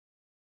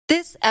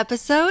This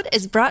episode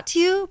is brought to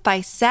you by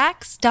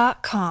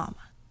Saks.com.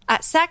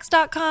 At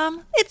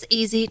Saks.com, it's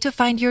easy to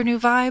find your new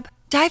vibe.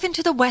 Dive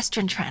into the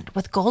Western trend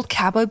with gold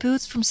cowboy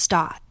boots from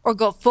Staud, or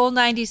go full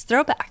 90s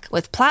throwback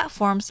with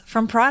platforms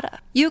from Prada.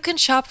 You can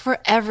shop for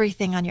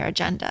everything on your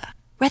agenda,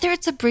 whether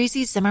it's a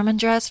breezy Zimmermann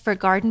dress for a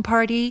garden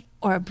party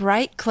or a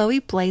bright Chloe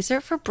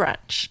blazer for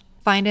brunch.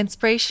 Find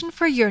inspiration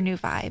for your new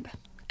vibe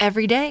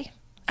every day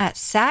at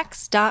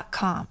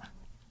Saks.com.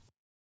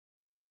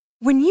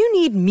 When you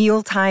need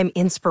mealtime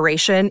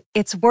inspiration,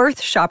 it's worth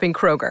shopping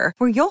Kroger,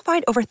 where you'll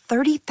find over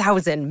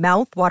 30,000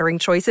 mouth-watering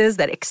choices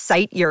that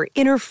excite your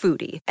inner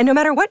foodie. And no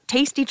matter what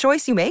tasty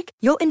choice you make,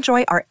 you'll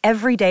enjoy our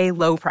everyday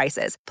low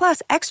prices,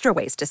 plus extra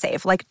ways to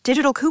save, like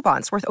digital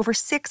coupons worth over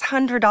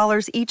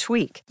 $600 each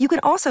week. You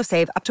can also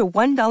save up to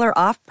 $1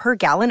 off per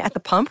gallon at the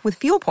pump with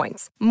fuel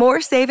points.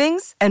 More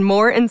savings and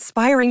more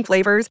inspiring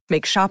flavors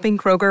make shopping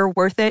Kroger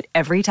worth it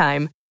every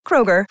time.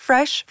 Kroger,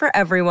 fresh for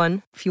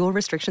everyone. Fuel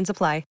restrictions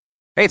apply.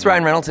 Hey, it's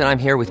Ryan Reynolds, and I'm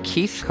here with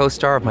Keith,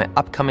 co-star of my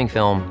upcoming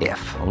film,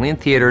 If, only in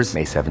theaters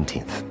May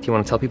 17th. Do you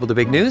want to tell people the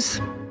big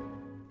news?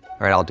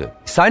 All right, I'll do it.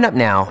 Sign up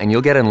now and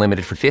you'll get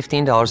unlimited for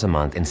 $15 a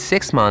month and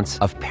 6 months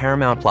of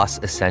Paramount Plus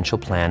Essential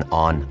Plan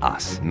on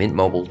us.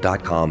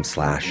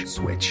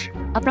 MintMobile.com/switch.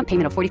 Upfront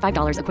payment of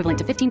 $45 equivalent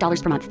to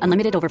 $15 per month.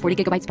 Unlimited over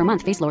 40 gigabytes per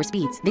month. Face lower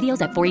speeds.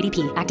 Videos at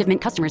 480p. Active Mint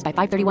customers by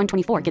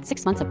 531.24 get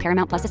 6 months of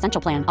Paramount Plus Essential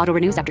Plan. Auto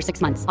renews after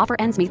 6 months. Offer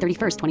ends May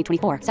 31st,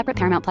 2024. Separate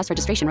Paramount Plus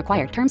registration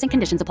required. Terms and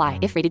conditions apply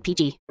if rated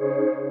PG.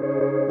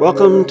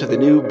 Welcome to the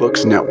New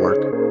Books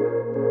Network.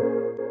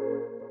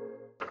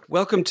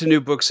 Welcome to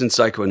New Books in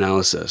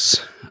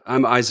Psychoanalysis.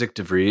 I'm Isaac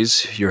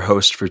DeVries, your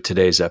host for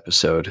today's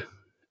episode.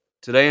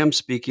 Today I'm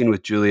speaking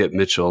with Juliet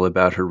Mitchell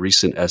about her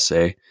recent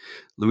essay,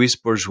 Louise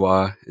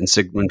Bourgeois and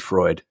Sigmund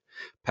Freud,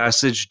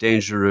 Passage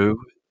Dangereux,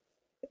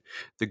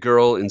 The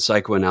Girl in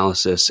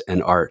Psychoanalysis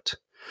and Art.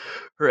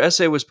 Her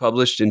essay was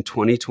published in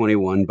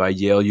 2021 by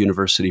Yale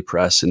University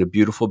Press in a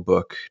beautiful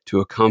book to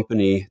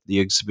accompany the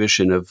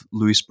exhibition of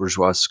Louise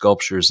Bourgeois'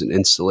 sculptures and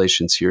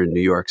installations here in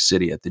New York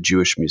City at the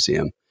Jewish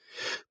Museum.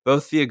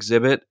 Both the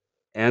exhibit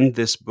and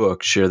this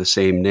book share the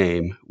same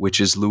name, which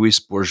is Louise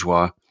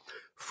Bourgeois,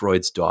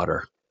 Freud's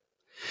daughter.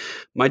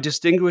 My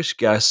distinguished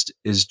guest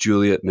is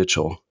Juliet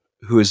Mitchell,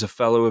 who is a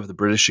fellow of the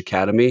British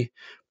Academy,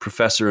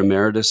 professor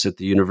emeritus at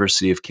the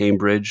University of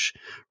Cambridge,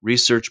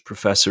 research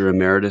professor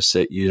emeritus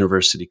at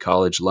University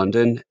College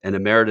London, and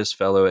emeritus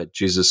fellow at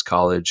Jesus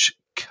College,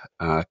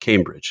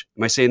 Cambridge.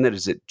 Am I saying that?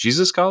 Is it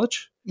Jesus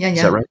College? Yeah.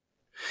 Is that right?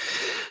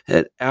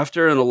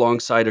 After and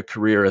alongside a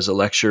career as a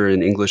lecturer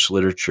in English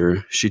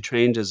literature, she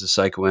trained as a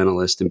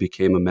psychoanalyst and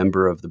became a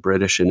member of the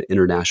British and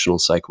International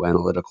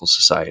Psychoanalytical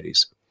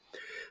Societies.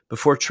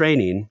 Before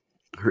training,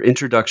 her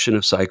introduction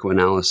of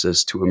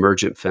psychoanalysis to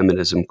emergent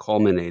feminism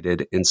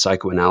culminated in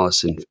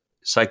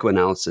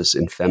Psychoanalysis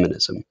in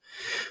Feminism,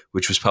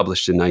 which was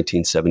published in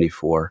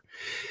 1974,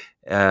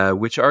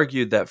 which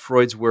argued that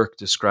Freud's work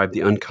described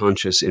the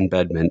unconscious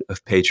embedment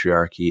of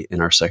patriarchy in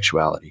our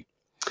sexuality.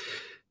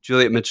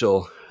 Juliet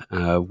Mitchell,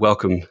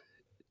 welcome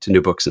to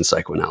New Books in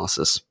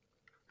Psychoanalysis.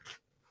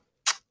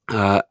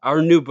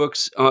 On New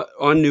Books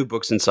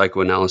in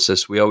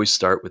Psychoanalysis, we always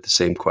start with the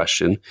same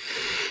question,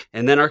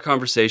 and then our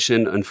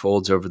conversation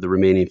unfolds over the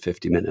remaining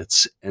 50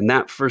 minutes. And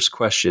that first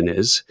question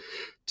is,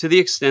 to the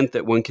extent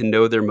that one can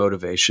know their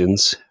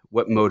motivations,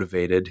 what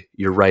motivated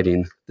your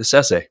writing this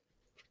essay?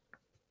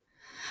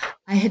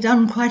 I had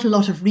done quite a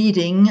lot of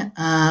reading,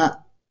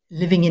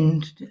 living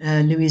in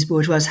Louise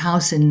Bourgeois'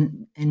 house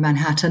in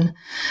Manhattan.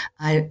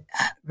 I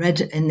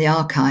read in the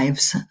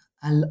archives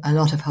a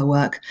lot of her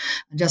work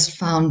and just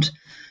found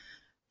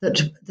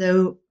that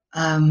though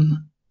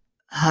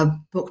her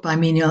book by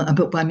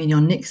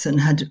Mignon Nixon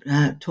had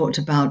talked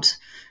about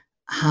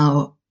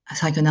how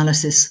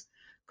psychoanalysis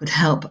could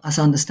help us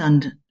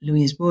understand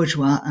Louise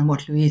Bourgeois, and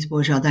what Louise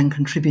Bourgeois then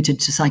contributed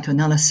to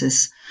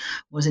psychoanalysis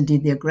was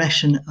indeed the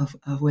aggression of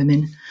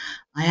women.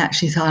 I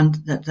actually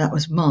found that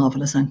was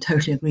marvelous. I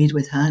totally agreed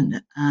with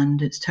her, and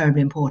it's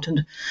terribly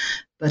important.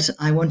 But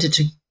I wanted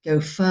to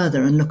go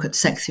further and look at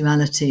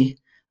sexuality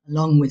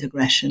along with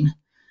aggression.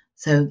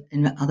 So,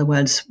 in other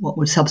words, what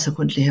would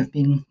subsequently have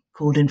been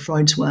called in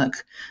Freud's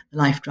work the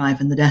life drive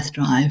and the death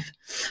drive,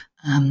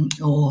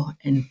 or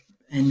in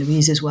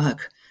Louise's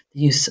work, the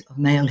use of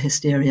male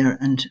hysteria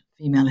and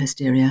female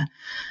hysteria,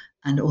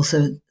 and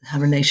also her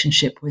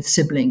relationship with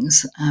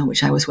siblings,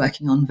 which I was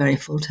working on very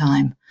full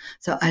time.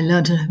 So I've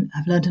learned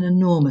an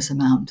enormous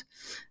amount,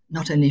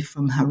 not only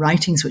from her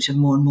writings, which have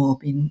more and more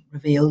been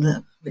revealed,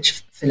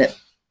 which Philip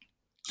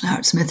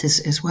Larratt-Smith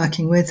is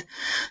working with,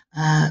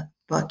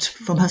 but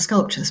from her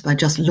sculptures, by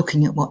just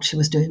looking at what she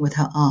was doing with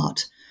her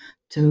art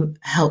to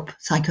help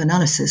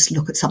psychoanalysis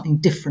look at something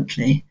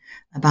differently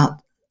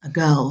about a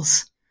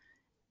girl's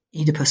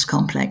Oedipus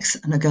complex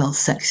and a girl's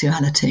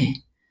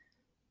sexuality.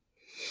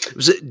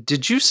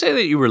 Did you say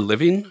that you were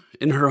living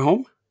in her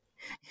home?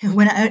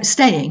 When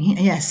staying,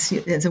 yes.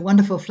 There's a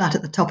wonderful flat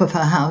at the top of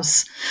her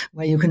house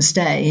where you can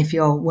stay if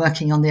you're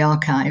working on the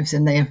archives,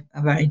 and they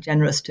are very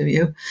generous to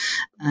you.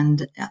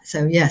 And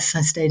so, yes,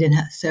 I stayed in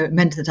her. So it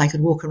meant that I could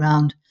walk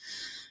around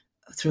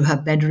through her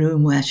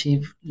bedroom where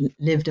she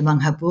lived among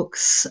her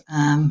books,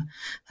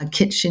 her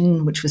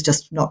kitchen, which was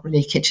just not really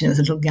a kitchen, it was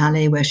a little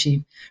galley where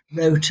she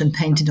wrote and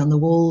painted on the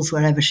walls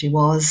wherever she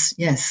was.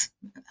 Yes,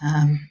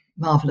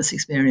 marvelous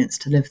experience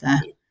to live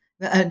there.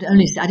 But I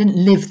didn't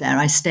live there,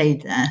 I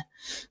stayed there.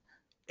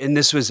 And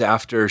this was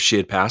after she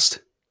had passed?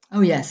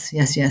 Oh, yes.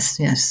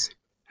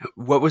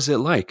 What was it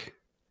like?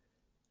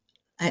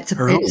 It's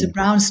a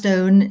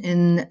brownstone,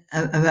 in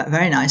a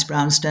very nice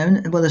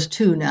brownstone. Well, there's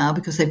two now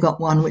because they've got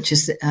one which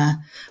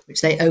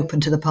they open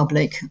to the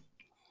public,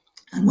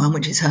 and one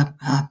which is her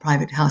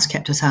private house,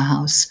 kept as her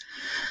house.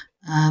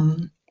 So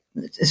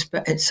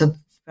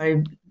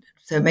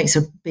it makes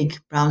a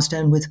big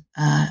brownstone with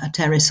a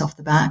terrace off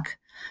the back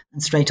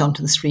and straight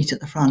onto the street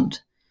at the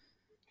front.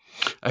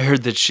 I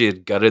heard that she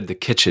had gutted the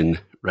kitchen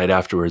right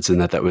afterwards,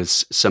 and that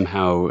was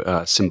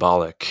somehow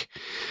symbolic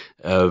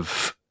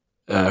of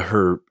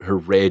her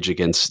rage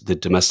against the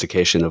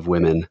domestication of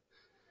women.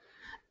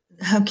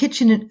 Her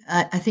kitchen,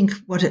 I think,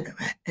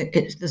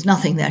 there's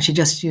nothing there. She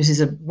just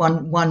uses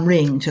one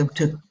ring to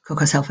cook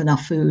herself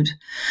enough food,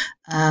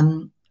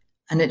 and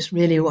it's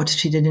really what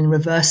she did in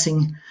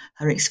reversing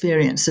her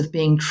experience of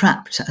being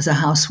trapped as a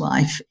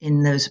housewife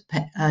in those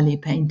early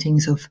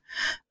paintings of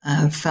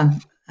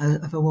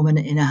a woman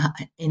in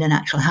an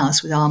actual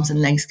house with arms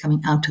and legs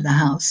coming out of the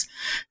house.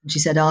 And she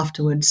said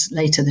afterwards,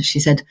 later, that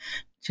she said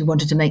she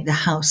wanted to make the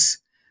house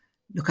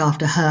look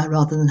after her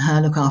rather than her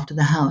look after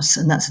the house.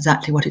 And that's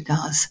exactly what it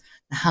does.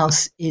 The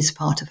house is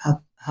part of her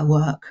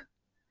work.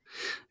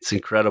 It's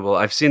incredible.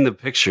 I've seen the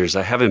pictures.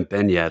 I haven't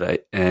been yet.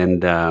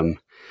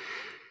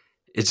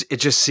 It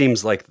just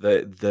seems like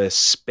the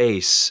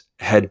space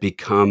had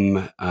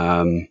become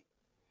an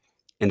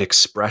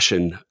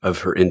expression of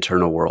her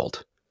internal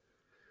world.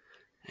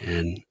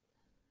 And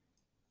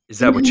is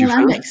that what you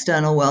found? An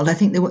external world. I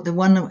think the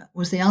one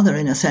was the other,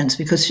 in a sense,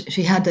 because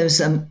she had those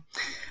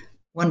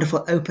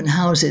wonderful open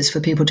houses for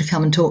people to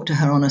come and talk to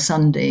her on a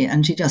Sunday,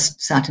 and she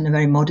just sat in a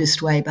very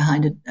modest way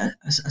behind a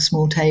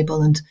small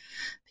table, and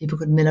people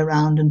could mill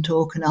around and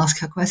talk and ask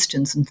her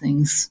questions and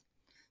things.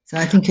 So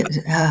I think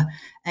her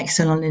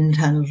external and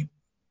internal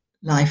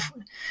life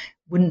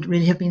wouldn't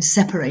really have been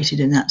separated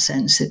in that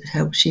sense. It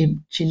helped. She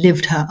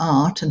lived her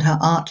art, and her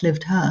art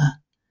lived her.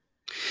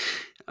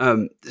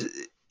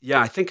 Yeah,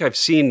 I think I've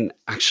seen,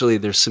 actually,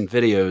 there's some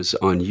videos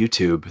on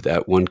YouTube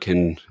that one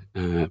can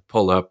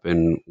pull up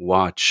and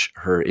watch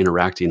her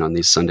interacting on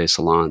these Sunday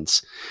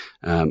salons.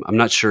 I'm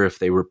not sure if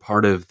they were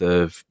part of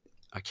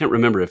I can't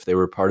remember if they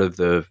were part of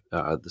the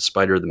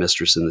Spider, the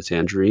Mistress, and the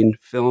Tangerine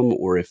film,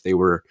 or if they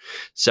were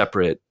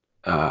separate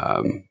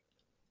film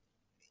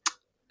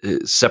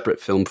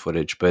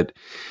footage. But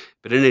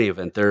in any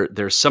event,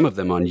 there's some of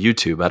them on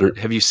YouTube.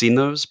 Have you seen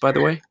those, by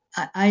the way?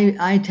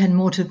 I tend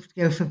more to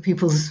go for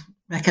people's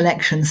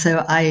recollection.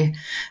 So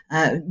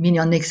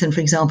Mignon Nixon, for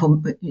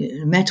example,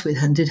 met with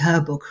her and did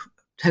her book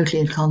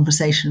totally in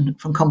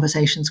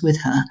conversations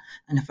with her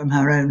and from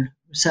her own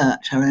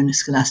research, her own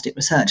scholastic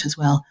research as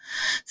well.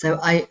 So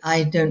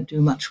I don't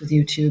do much with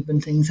YouTube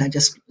and things. I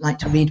just like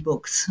to read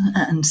books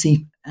and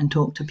see and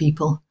talk to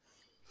people.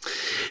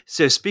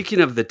 So speaking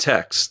of the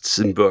texts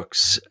and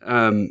books,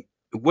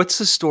 what's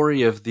the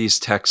story of these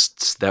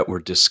texts that were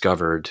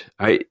discovered?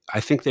 I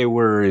think they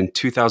were in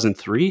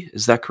 2003.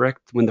 Is that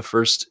correct? When the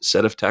first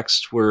set of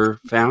texts were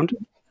found?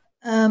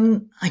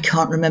 I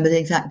can't remember the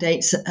exact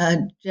dates.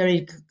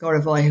 Jerry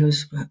Gorovoy,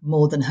 who's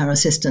more than her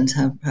assistant,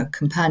 her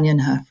companion,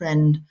 her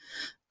friend,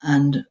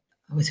 and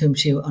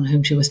on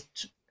whom she was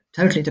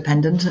totally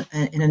dependent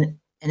in an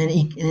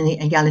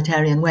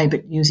egalitarian way,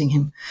 but using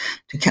him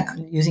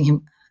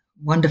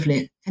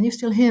wonderfully. Can you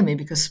still hear me?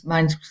 Because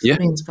my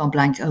screen's gone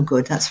blank. Oh,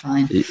 good, that's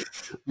fine. Yeah.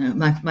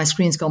 No, my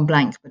screen's gone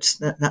blank, but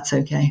that's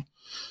okay.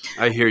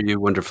 I hear you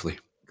wonderfully.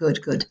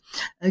 Good.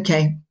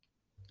 Okay.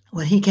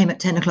 Well, he came at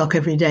 10 o'clock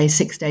every day,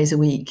 6 days a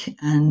week,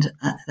 and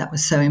that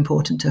was so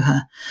important to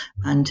her.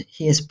 And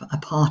he is a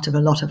part of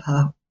a lot of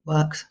her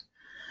works,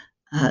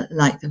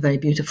 like the very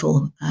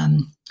beautiful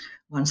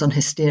ones on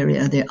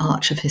Hysteria, the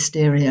Arch of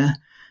Hysteria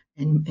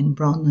in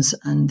bronze,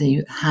 and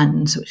the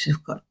hands, which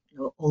have got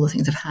all the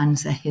things of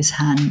hands. They're his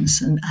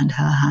hands and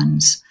her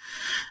hands.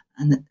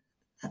 And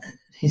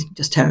he's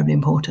just terribly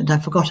important.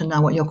 I've forgotten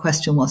now what your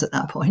question was at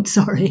that point.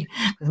 Sorry,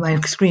 because my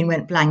screen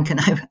went blank and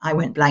I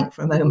went blank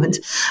for a moment.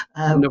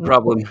 No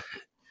problem.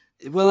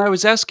 Well, I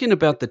was asking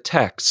about the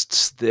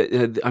texts.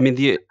 The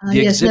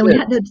yes,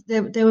 exhibit.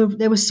 No,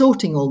 they were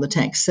sorting all the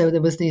texts. So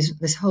there was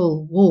this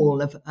whole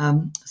wall of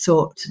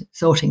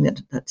sorting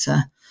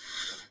that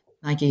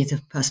Maggie,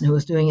 the person who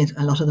was doing it,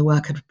 a lot of the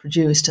work had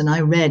produced, and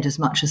I read as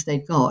much as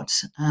they'd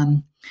got.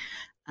 And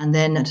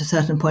then at a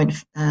certain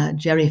point,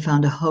 Jerry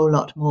found a whole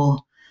lot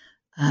more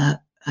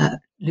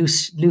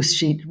loose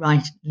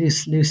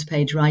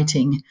page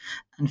writing,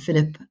 and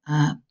Philip,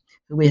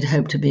 who we had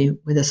hoped to be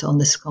with us on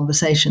this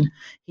conversation,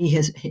 he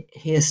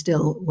is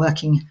still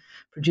working,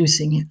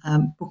 producing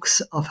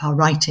books of her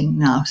writing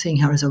now, seeing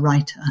her as a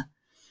writer.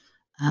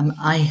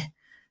 I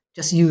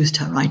just used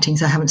her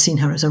writings. I haven't seen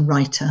her as a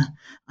writer.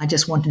 I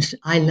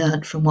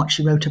learned from what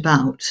she wrote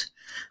about.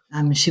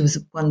 She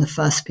was one of the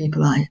first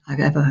people I've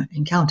ever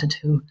encountered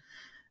who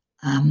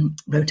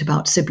wrote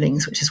about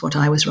siblings, which is what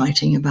I was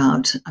writing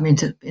about. I mean,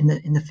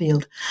 in the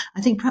field.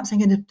 I think perhaps I'm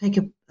going to take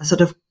a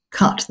sort of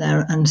cut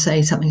there and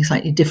say something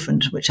slightly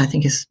different, which I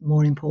think is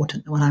more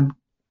important than what I'm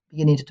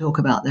beginning to talk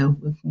about, though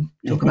we can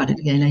talk about it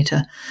again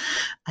later.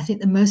 I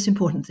think the most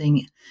important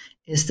thing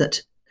is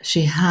that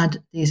she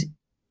had these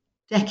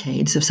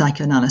decades of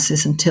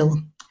psychoanalysis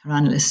until her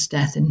analyst's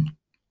death in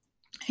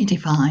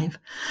 85,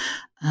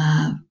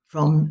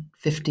 from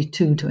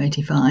 52 to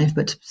 85,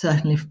 but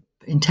certainly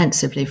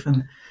intensively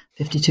from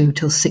 52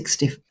 till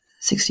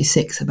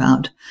 66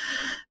 about.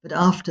 But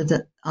after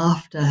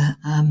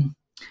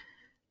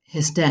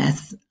his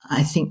death,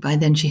 I think by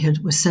then she'd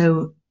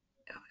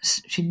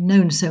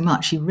known so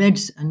much. She read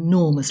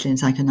enormously in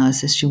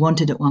psychoanalysis. She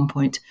wanted at one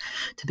point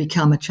to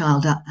become a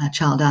child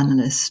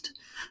analyst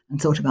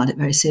and thought about it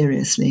very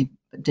seriously,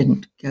 but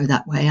didn't go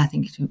that way. I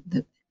think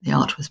the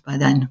art was by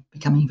then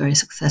becoming very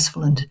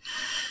successful and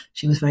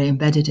she was very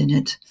embedded in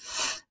it.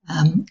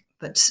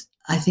 But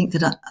I think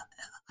that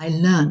I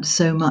learned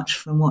so much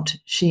from what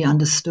she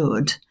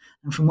understood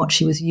and from what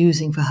she was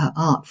using for her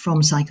art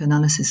from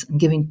psychoanalysis and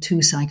giving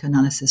to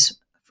psychoanalysis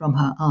from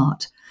her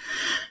art.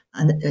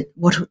 And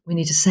what we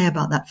need to say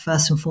about that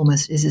first and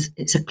foremost is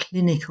it's a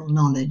clinical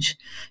knowledge.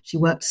 She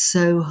worked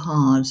so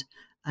hard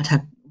at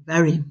her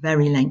very,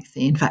 very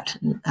lengthy, in fact,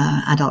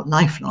 adult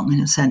lifelong, in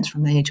a sense,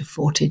 from the age of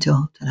 40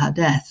 till her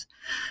death.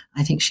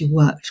 I think she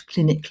worked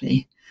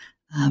clinically,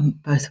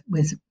 both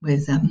with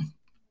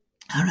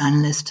her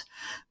analyst,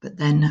 but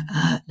then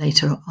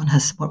later on her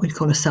what we'd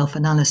call a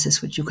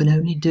self-analysis, which you can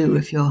only do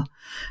if you're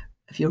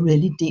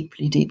really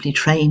deeply, deeply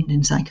trained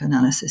in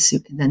psychoanalysis. You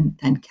then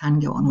can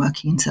go on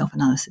working in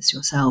self-analysis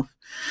yourself.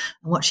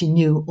 And what she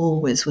knew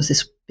always was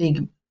this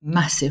big,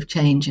 massive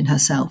change in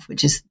herself,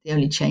 which is the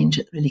only change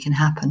that really can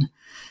happen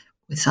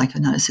with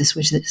psychoanalysis,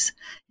 which is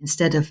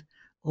instead of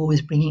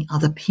always bringing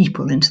other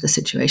people into the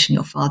situation,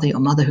 your father, your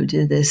mother who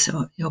did this,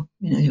 or your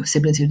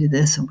siblings who did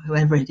this, or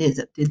whoever it is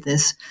that did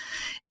this,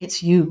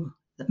 it's you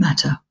that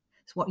matter.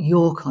 It's what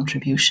your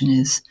contribution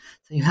is.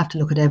 So you have to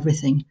look at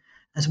everything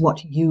as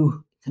what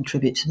you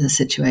contribute to the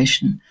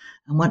situation.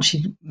 And once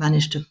she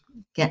managed to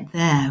get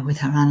there with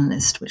her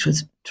analyst, which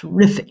was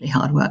terrifically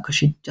hard work because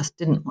she just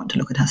didn't want to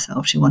look at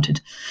herself. She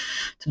wanted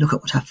to look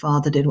at what her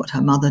father did, what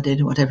her mother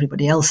did, what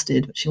everybody else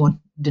did, but she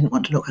didn't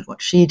want to look at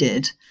what she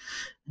did.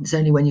 And it's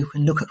only when you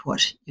can look at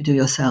what you do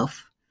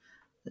yourself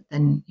that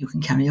then you can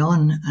carry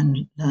on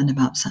and learn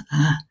about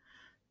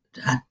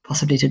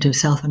possibly to do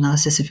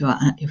self-analysis if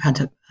you've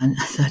had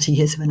 30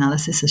 years of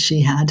analysis as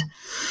she had.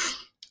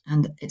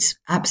 And it's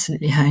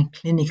absolutely her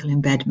clinical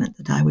embedment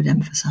that I would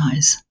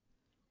emphasize.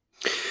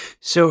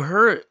 So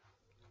her,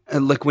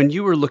 like when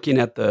you were looking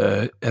at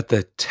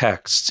the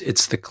texts,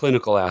 it's the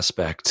clinical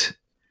aspect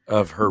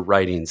of her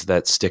writings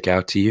that stick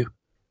out to you?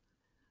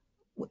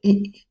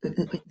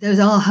 Those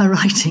are her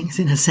writings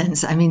in a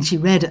sense. I mean, she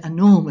read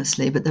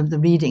enormously, but the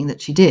reading that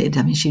she did,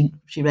 I mean, she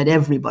read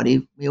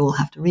everybody. We all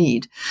have to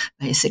read,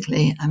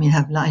 basically. I mean,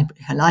 her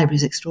library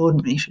is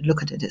extraordinary. You should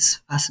look at it.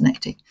 It's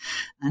fascinating.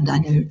 And I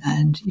know,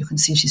 and you can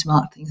see she's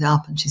marked things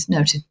up and she's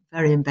noted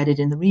very embedded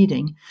in the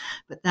reading,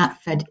 but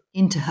that fed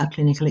into her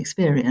clinical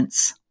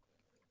experience.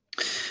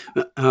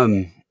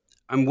 I'm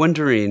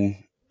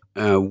wondering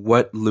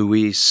what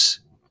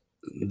Louise,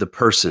 the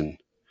person,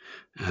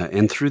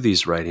 and through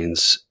these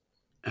writings,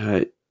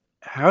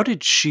 how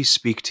did she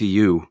speak to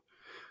you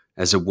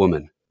as a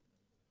woman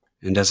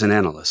and as an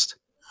analyst?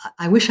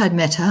 I wish I'd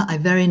met her. I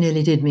very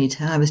nearly did meet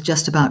her. I was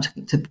just about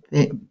to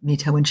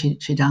meet her when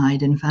she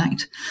died, in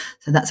fact.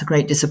 So that's a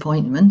great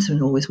disappointment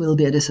and always will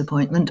be a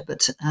disappointment.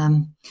 But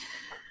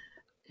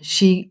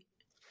she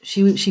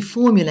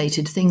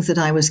formulated things that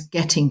I was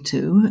getting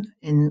to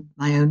in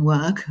my own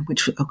work,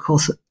 which, of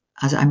course,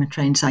 as I'm a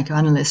trained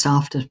psychoanalyst,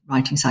 after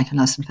writing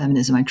Psychoanalysis and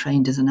Feminism, I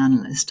trained as an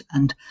analyst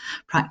and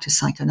practiced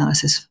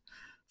psychoanalysis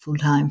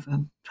full-time for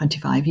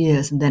 25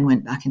 years and then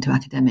went back into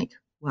academic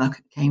work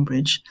at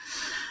Cambridge.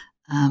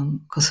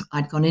 Because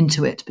I'd gone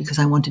into it because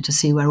I wanted to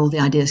see where all the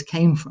ideas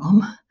came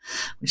from,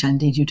 which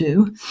indeed you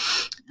do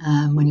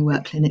when you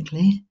work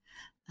clinically.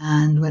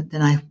 And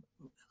then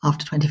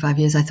after 25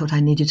 years, I thought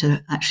I needed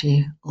to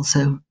actually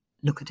also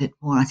look at it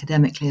more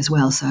academically as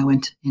well. So I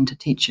went in to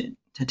teach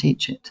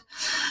it.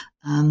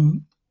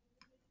 And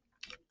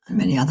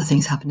many other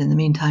things happened in the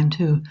meantime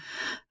too.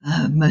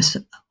 Most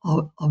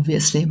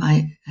obviously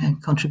my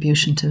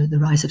contribution to the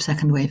rise of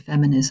second wave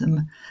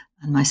feminism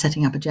and my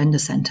setting up a gender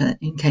centre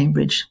in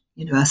Cambridge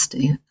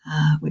University,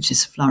 which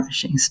is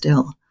flourishing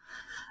still.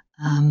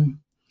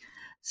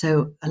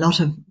 So a lot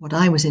of what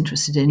I was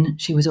interested in,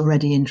 she was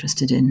already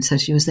interested in. So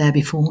she was there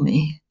before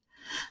me.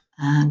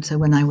 And so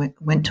when I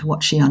went to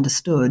what she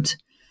understood,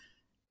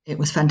 it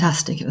was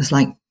fantastic. It was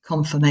like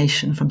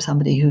confirmation from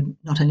somebody who'd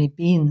not only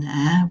been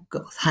there,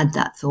 had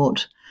that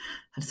thought,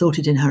 had thought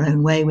it in her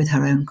own way with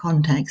her own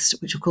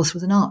context, which of course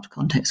was an art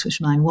context,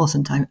 which mine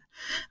wasn't.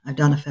 I've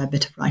done a fair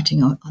bit of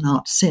writing on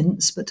art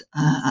since, but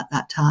at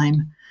that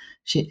time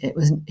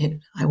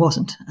I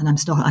wasn't, and I'm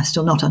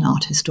still not an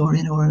art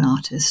historian or an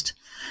artist.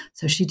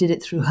 So she did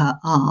it through her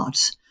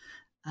art.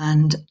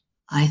 And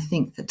I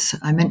think that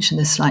I mentioned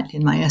this slightly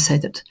in my essay,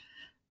 that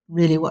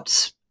really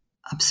what's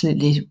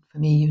absolutely, for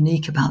me,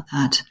 unique about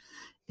that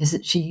is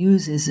that she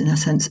uses, in a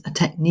sense, a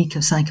technique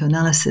of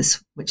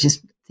psychoanalysis, which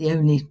is the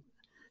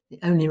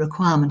only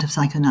requirement of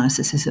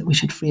psychoanalysis is that we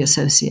should free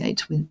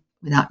associate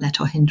without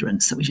let or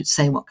hindrance, that we should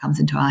say what comes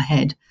into our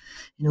head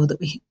in order that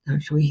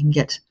we can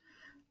get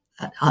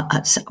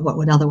at what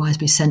would otherwise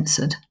be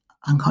censored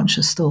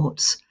unconscious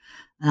thoughts.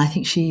 And I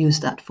think she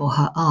used that for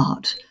her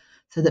art.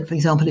 So that, for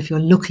example, if you're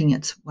looking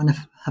at one of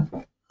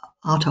her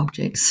art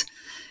objects,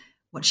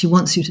 what she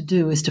wants you to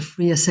do is to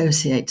free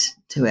associate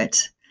to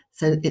it.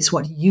 So it's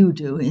what you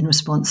do in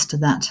response to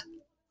that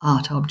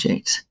art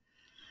object.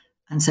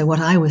 And so what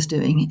I was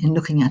doing in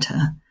looking at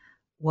her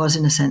was,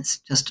 in a sense,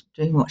 just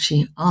doing what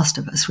she asked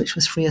of us, which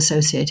was free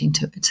associating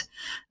to it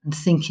and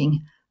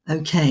thinking,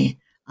 okay,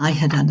 I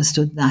had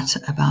understood that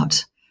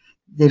about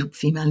the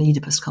female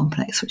Oedipus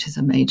complex, which is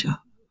a major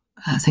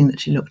thing that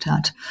she looked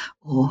at,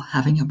 or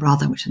having a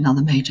brother, which is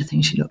another major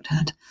thing she looked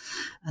at.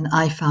 And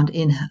I found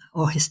in her,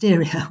 or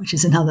hysteria, which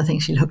is another thing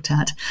she looked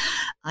at,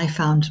 I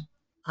found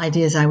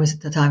ideas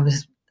that I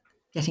was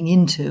getting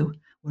into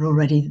were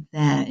already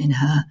there in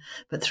her,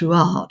 but through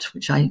art,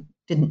 which I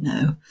didn't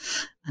know.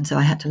 And so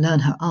I had to learn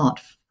her art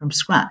from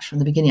scratch, from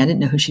the beginning. I didn't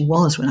know who she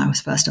was when I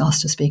was first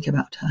asked to speak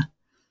about her.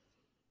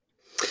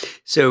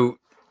 So,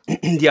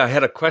 yeah, I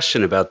had a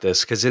question about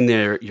this, because in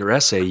your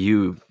essay,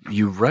 you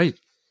write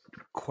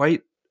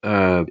quite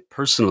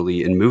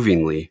personally and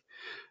movingly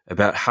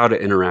about how to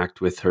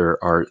interact with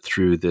her art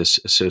through this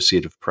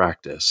associative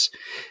practice.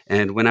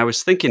 And when I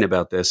was thinking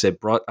about this,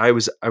 I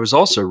was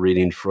also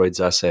reading Freud's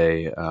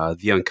essay,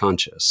 The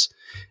Unconscious,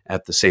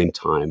 at the same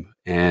time.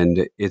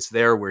 And it's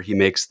there where he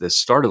makes this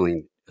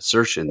startling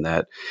assertion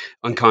that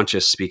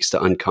unconscious speaks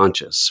to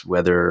unconscious,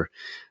 whether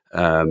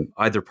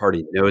either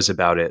party knows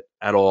about it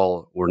at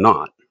all or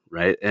not,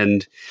 right?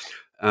 And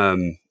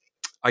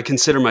I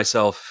consider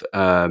myself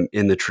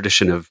in the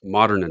tradition of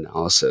modern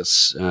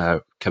analysis,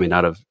 coming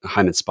out of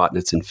Hyman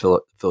Spotnitz and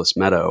Phyllis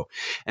Meadow.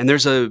 And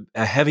there's a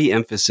heavy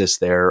emphasis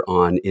there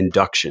on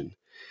induction,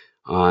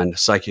 on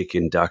psychic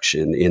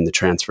induction in the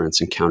transference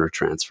and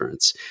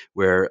countertransference,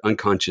 where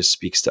unconscious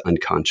speaks to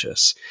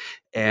unconscious.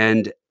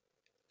 And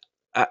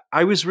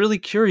I was really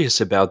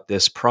curious about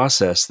this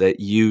process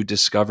that you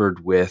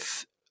discovered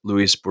with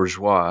Louise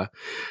Bourgeois.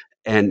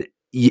 And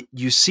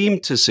you seem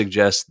to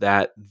suggest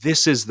that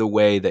this is the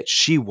way that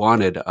she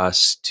wanted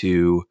us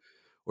to,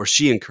 or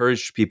she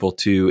encouraged people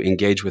to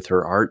engage with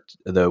her art,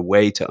 the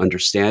way to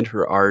understand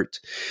her art.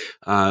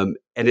 And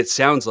it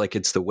sounds like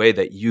it's the way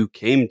that you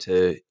came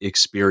to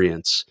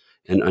experience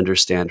and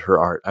understand her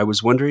art. I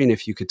was wondering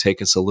if you could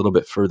take us a little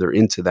bit further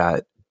into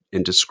that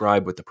and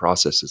describe what the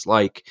process is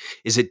like.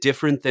 Is it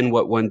different than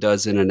what one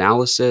does in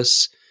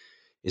analysis?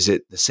 Is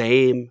it the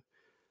same?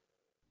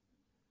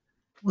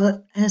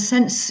 Well, in a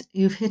sense,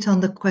 you've hit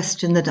on the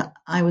question that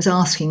I was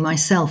asking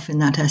myself in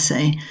that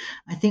essay.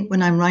 I think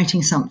when I'm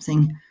writing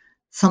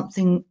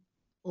something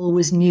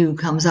always new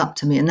comes up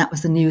to me, and that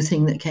was the new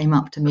thing that came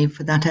up to me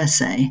for that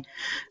essay.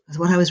 Because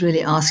what I was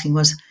really asking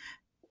was,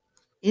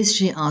 is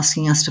she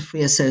asking us to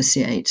free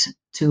associate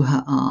to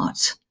her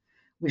art?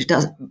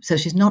 So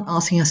she's not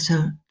asking us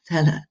for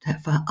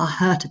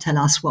her to tell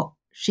us what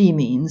she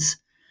means.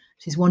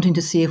 She's wanting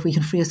to see if we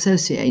can free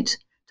associate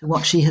to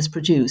what she has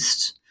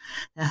produced.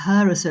 They're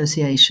her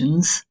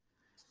associations,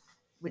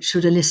 which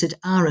should elicit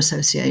our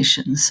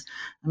associations.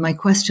 And my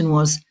question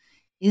was,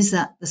 is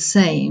that the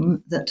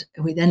same that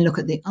we then look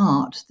at the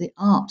art? The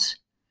art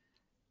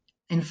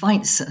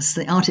invites us,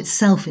 the art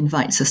itself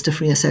invites us to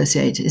free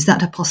associate. Is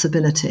that a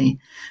possibility?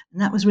 And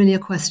that was really a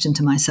question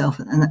to myself,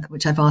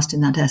 which I've asked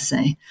in that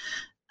essay.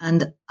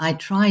 And I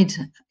tried,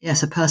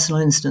 yes, a personal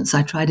instance.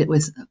 I tried it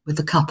with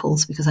the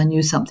couples because I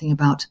knew something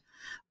about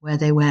where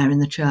they were in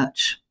the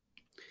church.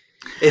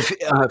 If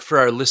for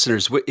our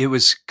listeners, it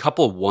was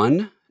couple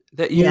one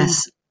that you...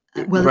 Yes.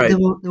 Well, right. there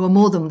were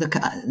more than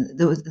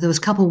there was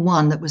couple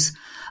one that was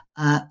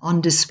on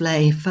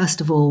display.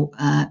 First of all,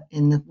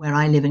 where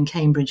I live in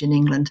Cambridge in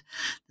England,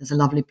 there's a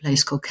lovely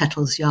place called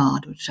Kettle's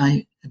Yard, which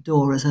I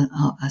adore as an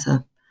art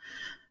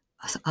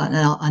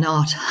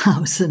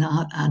house, an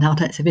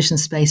art exhibition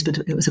space. But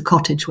it was a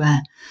cottage where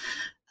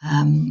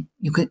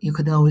you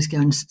could always go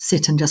and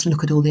sit and just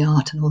look at all the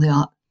art and all the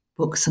art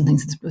books and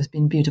things. It's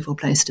been a beautiful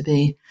place to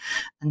be.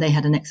 And they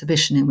had an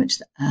exhibition in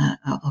which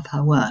of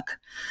her work.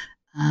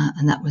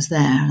 And that was there,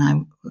 and I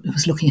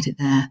was looking at it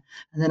there.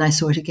 And then I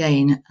saw it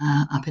again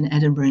up in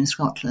Edinburgh in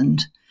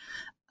Scotland,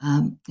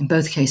 in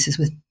both cases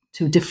with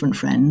two different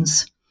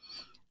friends.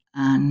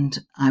 And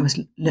I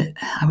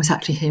was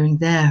actually hearing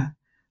their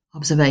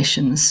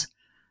observations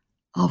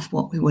of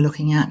what we were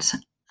looking at.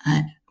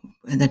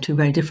 They're two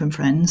very different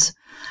friends.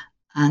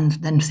 And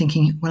then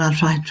thinking, well,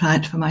 I'll try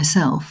it for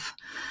myself,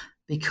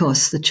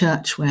 because the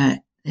church where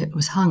it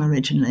was hung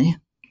originally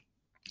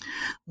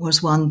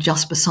was one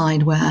just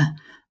beside where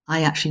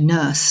I actually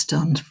nursed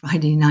on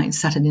Friday nights,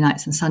 Saturday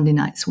nights and Sunday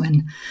nights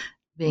when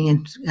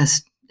being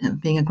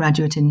a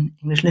graduate in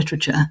English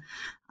literature,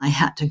 I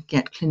had to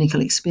get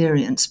clinical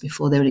experience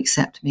before they would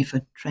accept me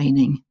for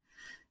training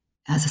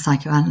as a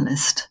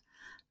psychoanalyst.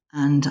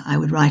 And I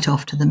would write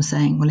off to them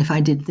saying, well, if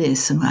I did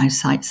this, and I'd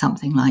cite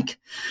something like,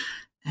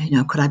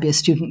 could I be a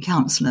student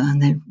counsellor?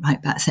 And they'd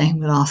write back saying,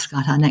 we'll ask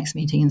at our next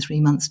meeting in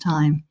 3 months'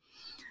 time.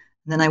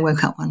 And then I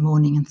woke up one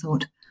morning and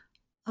thought,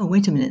 oh,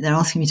 wait a minute, they're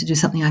asking me to do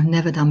something I've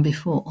never done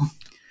before.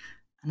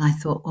 And I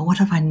thought, well, what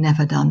have I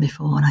never done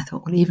before? And I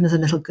thought, well, even as a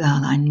little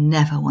girl, I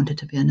never wanted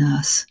to be a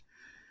nurse.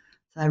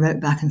 So I wrote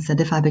back and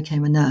said, if I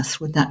became a nurse,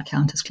 would that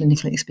count as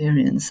clinical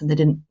experience? And they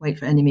didn't wait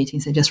for any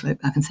meetings. They just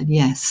wrote back and said,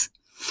 yes.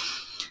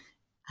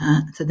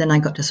 So then I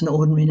got just an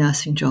ordinary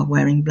nursing job,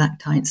 wearing black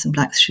tights and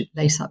black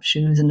lace-up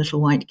shoes and a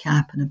little white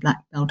cap and a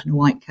black belt and a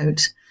white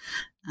coat,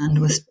 and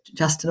was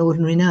just an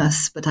ordinary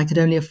nurse. But I could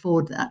only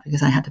afford that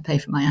because I had to pay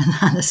for my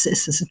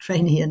analysis as a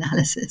trainee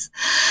analysis.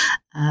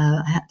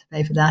 I had to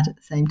pay for that at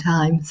the same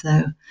time.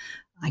 So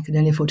I could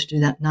only afford to do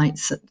that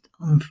nights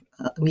on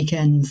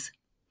weekends.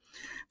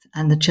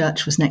 And the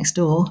church was next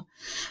door.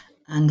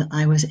 And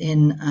I was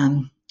in,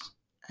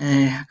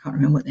 I can't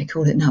remember what they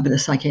call it now, but a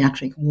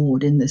psychiatric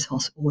ward in this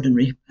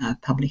ordinary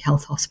public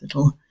health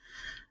hospital.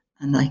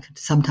 And I could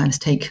sometimes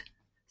take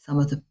some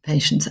of the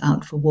patients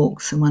out for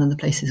walks. And one of the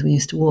places we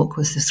used to walk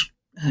was this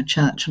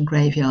church and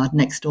graveyard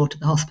next door to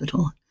the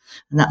hospital.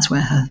 And that's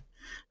where her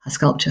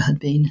sculpture had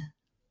been.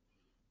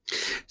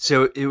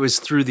 So it was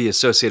through the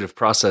associative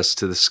process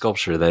to the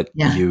sculpture that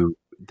you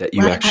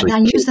actually... I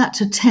use that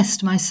to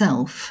test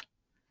myself.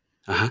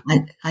 Uh-huh.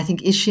 I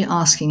think, is she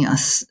asking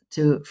us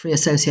to free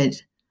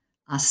associate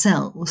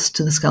ourselves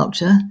to the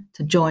sculpture,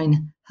 to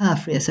join her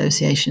free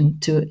association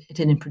to it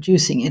in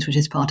producing it, which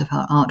is part of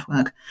her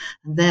artwork,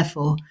 and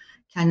therefore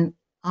can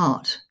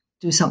art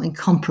do something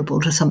comparable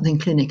to something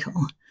clinical?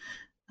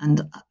 And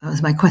that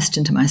was my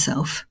question to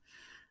myself.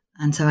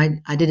 And so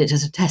I did it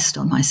as a test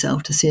on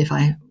myself to see if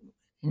I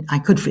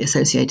could free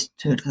associate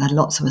to it, because I had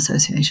lots of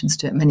associations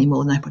to it, many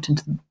more than I put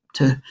into the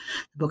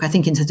book. I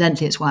think,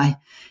 incidentally, it's why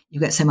you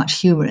get so much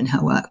humour in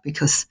her work,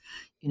 because,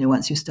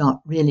 once you start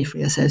really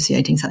free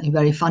associating, something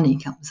very funny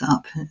comes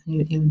up.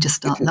 You just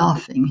start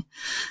laughing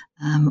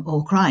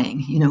or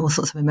crying. All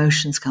sorts of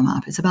emotions come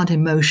up. It's about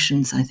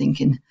emotions, I think,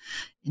 in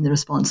the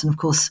response. And of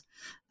course,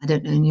 I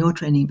don't know in your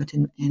training, but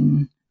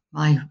in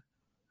my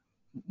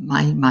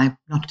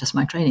not just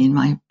my training, in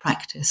my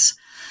practice,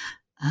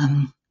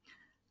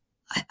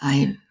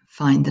 I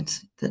find that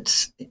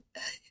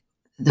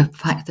the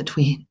fact that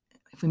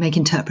if we make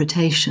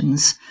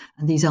interpretations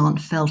and these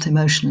aren't felt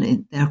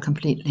emotionally, they'll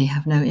completely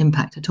have no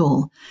impact at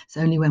all. It's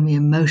only when we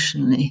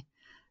emotionally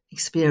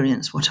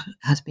experience what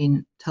has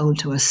been told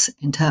to us,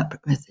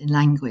 interpret in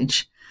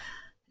language,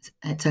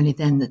 it's only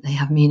then that they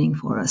have meaning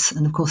for us.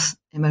 And of course,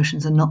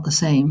 emotions are not the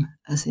same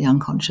as the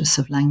unconscious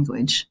of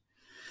language.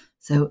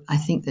 So I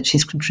think that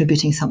she's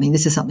contributing something.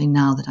 This is something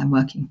now that I'm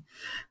working.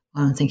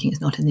 Well, I'm thinking it's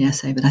not in the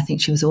essay, but I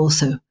think she was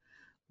also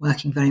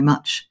working very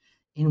much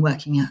in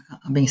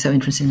being so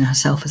interested in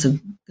herself as a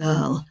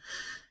girl.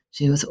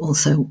 She was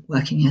also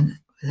working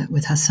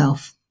with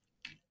herself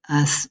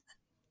as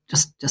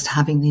just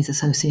having these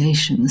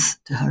associations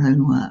to her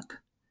own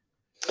work.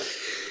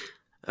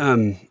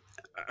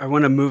 I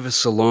want to move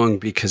us along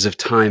because of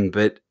time,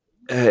 but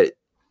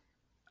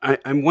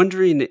I'm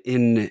wondering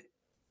in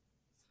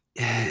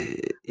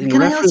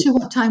Can I ask you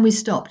what time we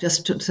stop,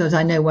 just so that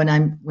I know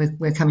when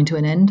we're coming to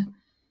an end?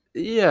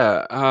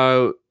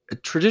 Yeah.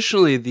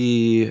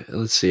 Traditionally,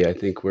 let's see, I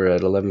think we're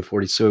at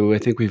 11:40, so I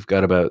think we've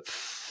got about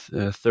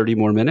 30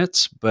 more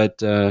minutes.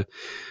 But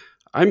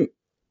I'm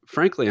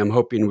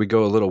hoping we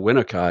go a little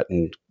Winnicott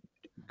and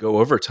go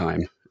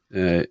overtime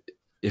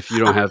if you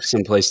don't have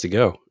some place to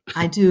go.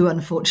 I do,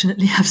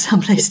 unfortunately, have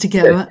some place to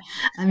go.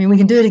 I mean, we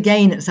can do it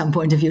again at some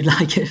point if you'd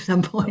like it at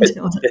some point.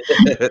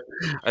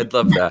 I'd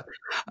love that.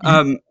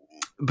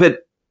 But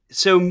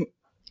so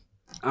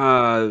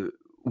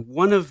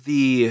one of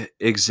the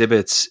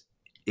exhibits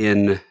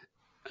in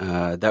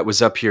that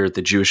was up here at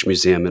the Jewish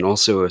Museum, and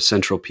also a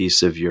central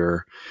piece of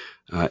your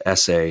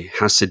essay,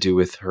 has to do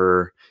with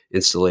her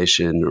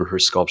installation or her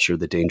sculpture,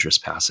 The Dangerous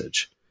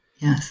Passage.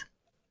 Yes.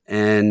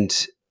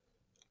 And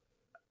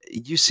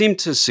you seem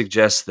to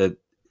suggest that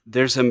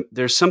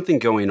there's something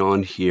going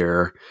on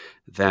here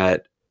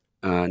that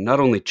not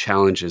only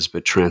challenges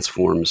but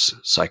transforms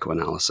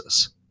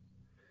psychoanalysis.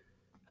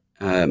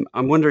 I'm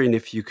wondering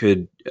if you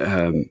could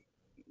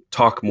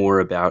talk more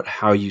about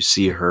how you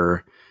see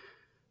her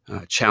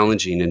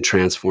challenging and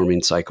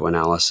transforming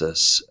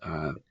psychoanalysis.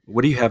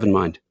 What do you have in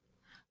mind?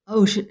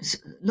 Oh,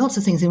 lots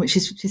of things in which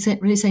she's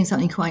really saying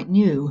something quite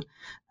new.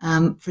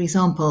 For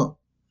example,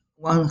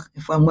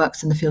 if one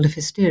works in the field of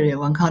hysteria,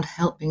 one can't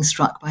help being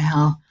struck by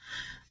how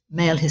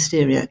male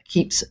hysteria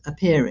keeps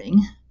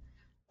appearing,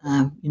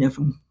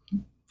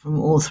 from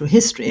all through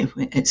history.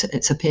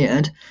 It's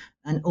appeared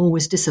and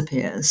always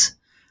disappears.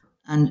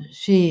 And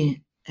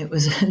it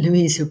was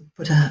Louise who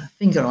put her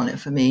finger on it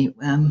for me.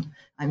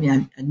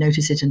 I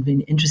noticed it and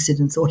been interested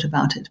and thought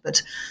about it,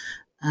 but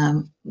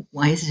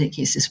why is it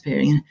keeps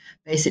disappearing? And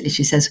basically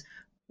she says,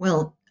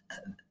 well,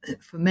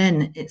 for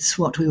men, it's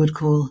what we would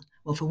call,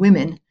 well, for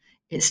women,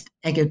 it's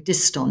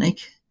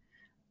ego-dystonic.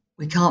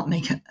 We can't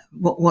make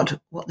what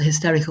the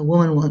hysterical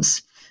woman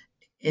wants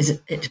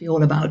is it to be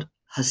all about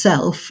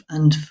herself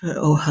and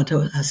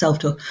herself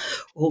to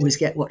always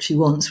get what she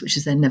wants, which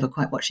is then never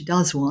quite what she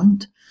does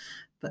want.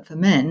 But for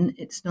men,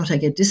 it's not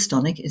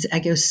ego-dystonic, it's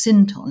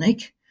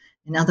ego-syntonic.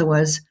 In other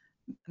words,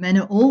 men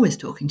are always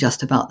talking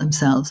just about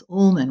themselves.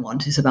 All men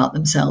want is about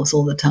themselves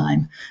all the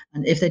time.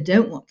 And if they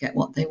don't get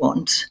what they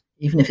want,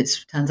 even if it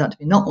turns out to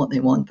be not what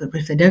they want, but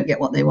if they don't get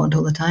what they want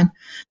all the time,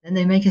 then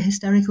they make a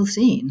hysterical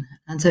scene.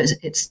 And so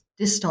it's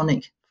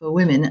dystonic for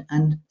women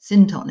and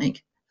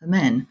syntonic for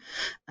men.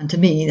 And to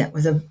me, that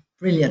was a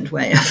brilliant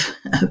way of,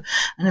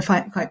 and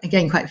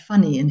quite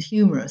funny and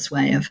humorous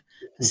way of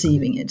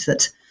perceiving it,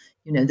 that,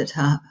 that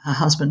her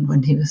husband,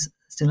 when he was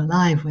still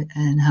alive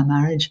in her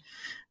marriage,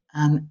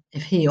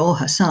 if he or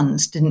her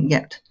sons didn't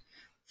get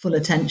full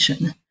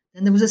attention,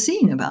 then there was a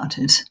scene about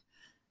it.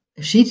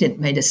 If she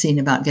made a scene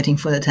about getting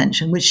full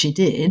attention, which she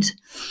did,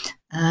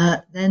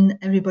 then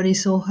everybody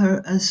saw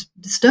her as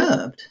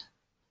disturbed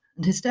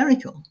and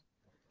hysterical.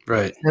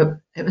 Right. So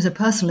it was a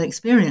personal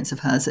experience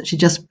of hers that she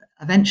just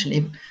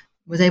eventually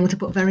was able to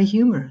put very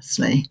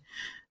humorously.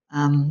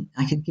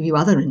 I could give you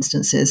other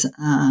instances.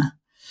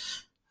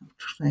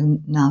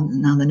 Now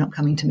they're not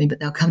coming to me, but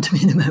they'll come to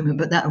me in a moment.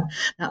 But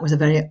that was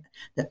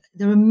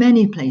there are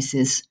many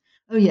places.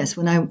 Oh yes,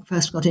 when I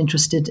first got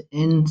interested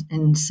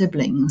in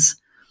siblings,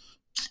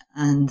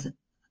 and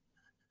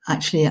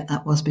actually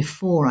that was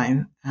before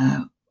I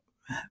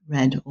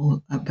read,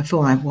 or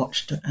before I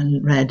watched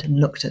and read and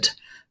looked at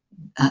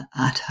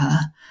her.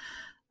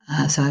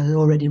 So I had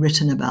already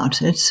written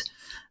about it,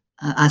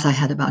 as I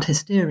had about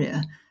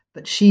hysteria.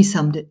 But she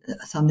summed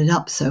it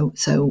up so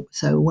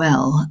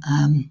well.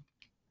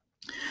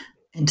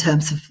 In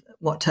terms of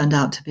what turned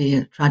out to be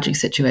a tragic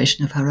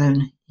situation of her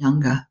own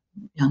younger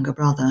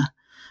brother,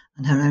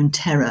 and her own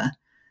terror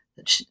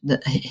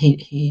that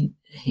he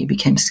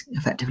became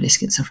effectively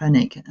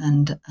schizophrenic,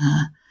 and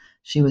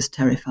she was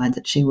terrified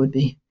that she would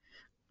be.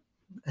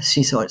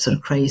 She saw it sort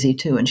of crazy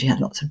too, and she had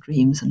lots of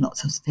dreams and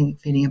lots of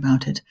feeling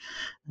about it.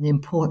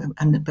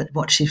 And but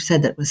what she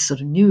said that was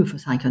sort of new for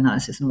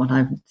psychoanalysis, and what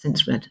I've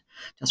since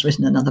just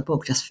written another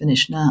book, just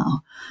finished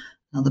now,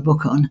 another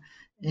book on,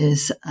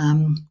 is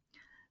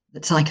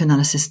that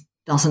psychoanalysis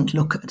doesn't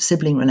look at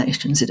sibling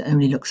relations; it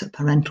only looks at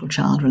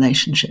parental-child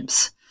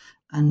relationships.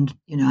 And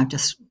I've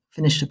just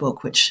finished a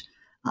book which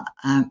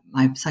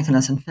my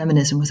psychoanalysis and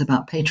feminism was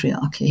about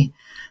patriarchy.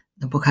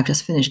 The book I've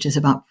just finished is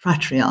about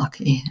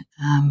fratriarchy.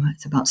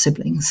 It's about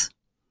siblings.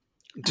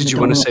 Did you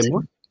want to say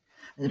more?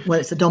 Well,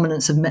 it's the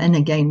dominance of men,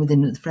 again,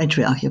 within the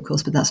fratriarchy, of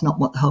course, but that's not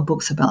what the whole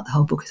book's about. The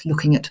whole book is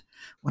looking at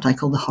what I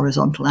call the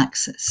horizontal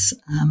axis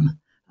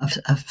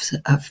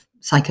of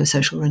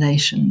psychosocial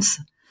relations,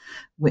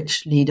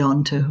 which lead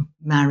on to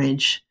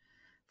marriage,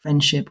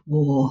 friendship,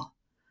 war,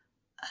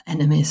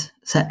 enemies,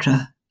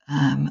 etc.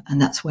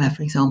 And that's where,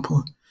 for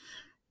example,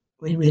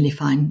 we really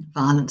find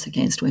violence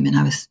against women.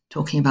 I was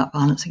talking about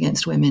violence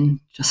against women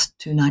just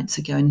 2 nights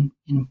ago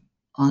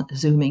on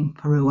Zooming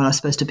Peru. Well, I was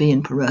supposed to be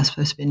in Peru. I was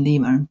supposed to be in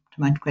Lima, and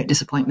to my great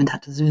disappointment,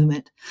 had to Zoom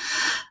it.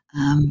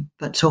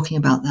 But talking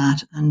about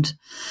that, and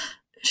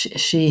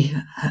she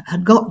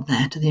had got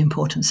there to the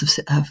importance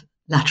of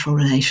lateral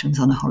relations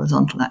on a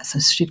horizontal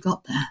axis. She'd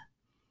got there,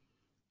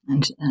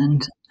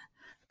 and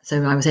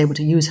so I was able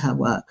to use her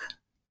work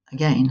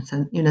again.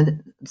 So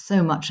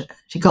so much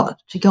she got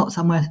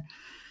somewhere.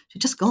 She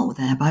just got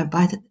there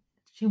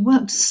she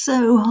worked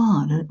so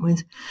hard.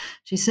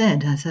 She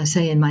said, as I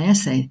say in my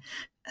essay,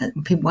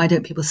 why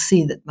don't people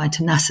see that my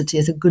tenacity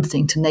is a good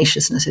thing?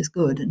 Tenaciousness is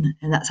good.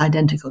 And that's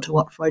identical to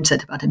what Freud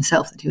said about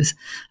himself, that he was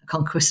a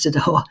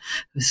conquistador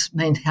whose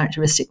main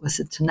characteristic was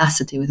the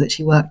tenacity with which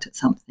he worked at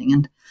something.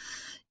 And,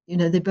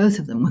 they both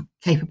of them were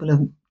capable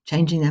of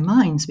changing their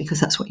minds, because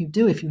that's what you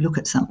do if you look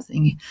at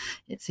something.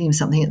 It seems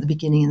something at the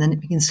beginning, and then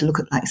it begins to look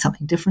like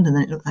something different, and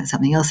then it looks like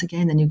something else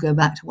again. Then you go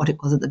back to what it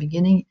was at the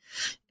beginning,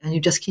 and you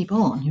just keep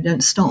on. You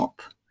don't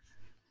stop.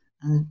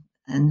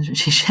 And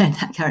she shared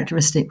that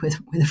characteristic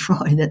with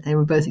Freud, that they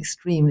were both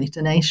extremely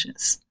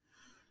tenacious.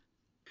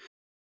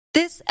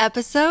 This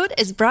episode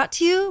is brought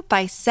to you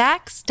by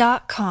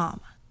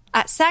Saks.com.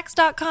 At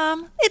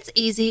Saks.com, it's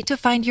easy to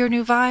find your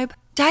new vibe.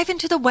 Dive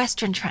into the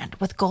Western trend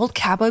with gold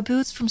cowboy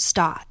boots from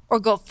Stott, or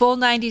go full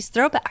 90s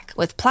throwback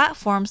with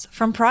platforms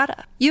from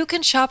Prada. You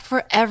can shop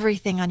for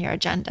everything on your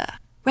agenda,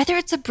 whether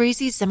it's a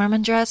breezy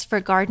Zimmermann dress for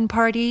a garden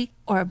party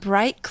or a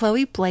bright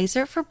Chloe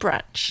blazer for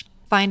brunch.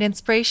 Find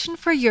inspiration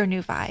for your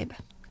new vibe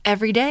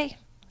every day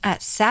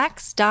at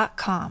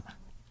Saks.com.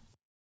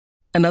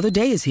 Another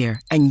day is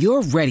here, and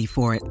you're ready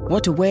for it.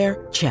 What to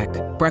wear? Check.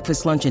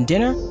 Breakfast, lunch, and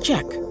dinner?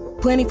 Check.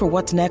 Planning for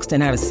what's next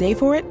and how to save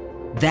for it?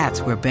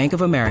 That's where Bank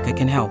of America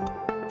can help.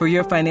 For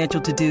your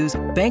financial to-dos,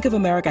 Bank of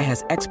America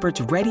has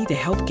experts ready to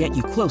help get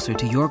you closer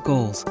to your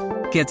goals.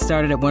 Get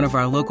started at one of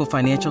our local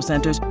financial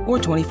centers or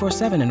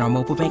 24/7 in our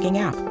mobile banking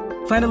app.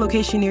 Find a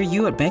location near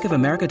you at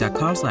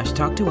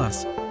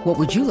bankofamerica.com/talktous. What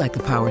would you like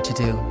the power to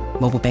do?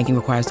 Mobile banking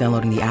requires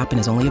downloading the app and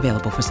is only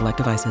available for select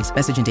devices.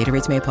 Message and data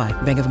rates may apply.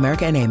 Bank of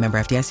America N.A., member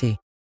FDIC.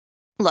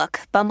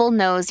 Look, Bumble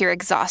knows you're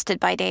exhausted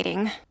by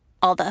dating.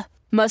 All the,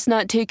 must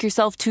not take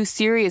yourself too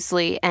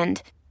seriously,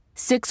 and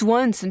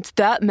 6'1" since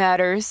that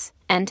matters,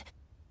 and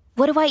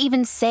what do I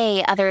even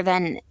say other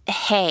than,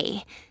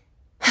 hey?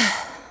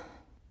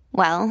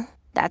 Well,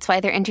 that's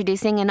why they're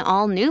introducing an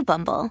all-new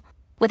Bumble,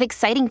 with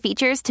exciting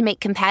features to make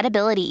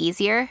compatibility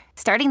easier,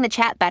 starting the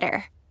chat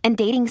better, and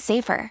dating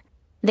safer.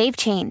 They've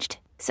changed,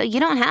 so you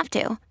don't have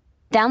to.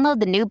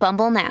 Download the new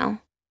Bumble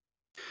now.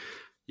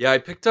 Yeah, I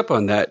picked up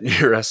on that in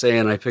your essay,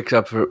 and I picked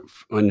up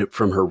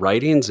from her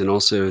writings and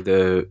also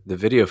the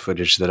video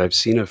footage that I've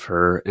seen of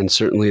her, and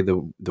certainly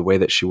the way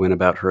that she went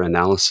about her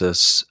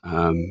analysis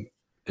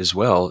as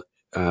well.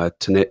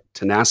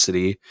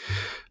 Tenacity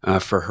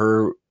for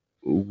her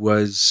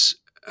was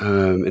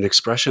an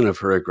expression of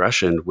her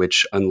aggression,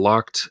 which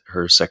unlocked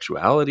her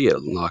sexuality, it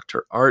unlocked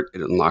her art,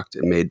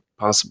 it made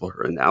possible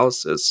her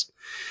analysis.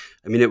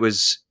 I mean,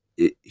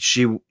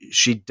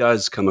 she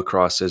does come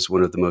across as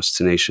one of the most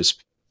tenacious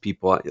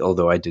people,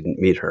 although I didn't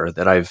meet her,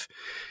 that I've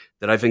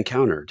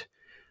encountered.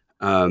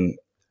 And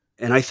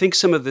I think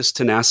some of this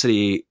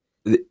tenacity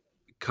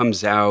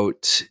comes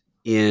out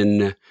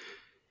in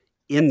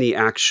the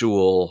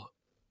actual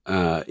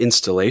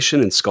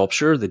installation and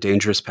sculpture, The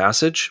Dangerous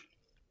Passage.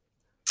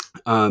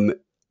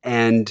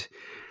 And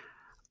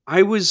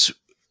I was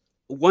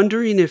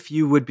wondering if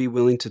you would be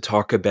willing to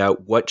talk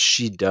about what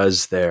she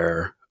does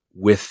there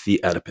with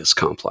the Oedipus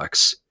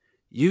complex.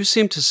 You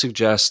seem to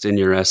suggest in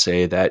your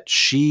essay that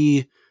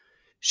she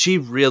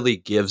really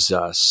gives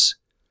us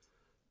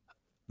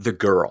the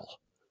girl,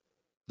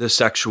 the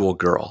sexual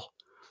girl,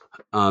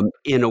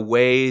 in a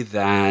way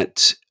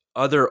that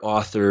other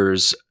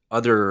authors,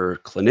 other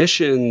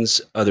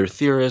clinicians, other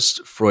theorists,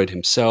 Freud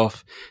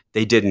himself,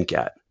 they didn't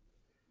get.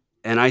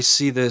 And I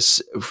see this,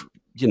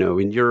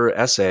 in your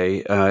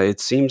essay,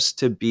 it seems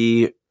to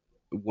be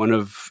one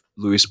of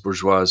Louise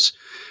Bourgeois'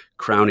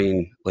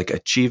 crowning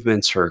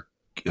achievements, her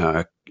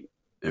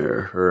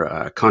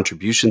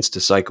contributions to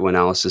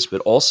psychoanalysis,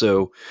 but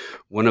also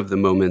one of the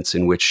moments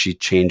in which she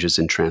changes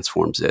and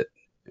transforms it.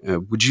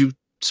 Would you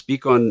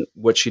speak on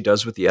what she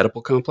does with the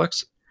Oedipal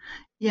complex?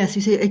 Yes,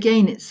 you see,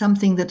 again, it's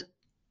something that,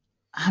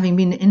 having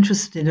been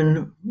interested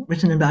and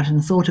written about it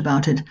and thought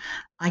about it,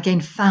 I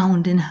again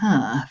found in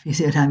her, if you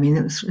see what I mean.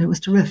 It was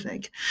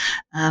terrific.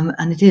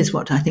 And it is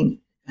what I think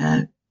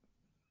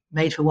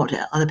made for what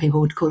other people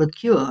would call a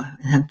cure.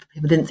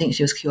 People didn't think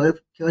she was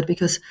cured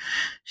because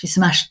she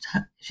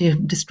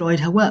destroyed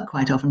her work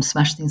quite often,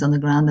 smashed things on the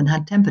ground and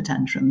had temper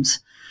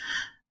tantrums.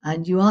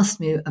 And you asked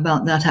me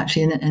about that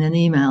actually in an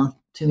email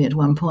to me at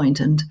one point.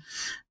 And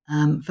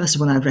first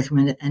of all, I would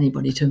recommend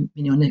anybody to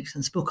Mignon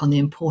Nixon's book on the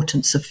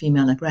importance of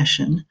female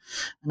aggression.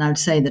 And I would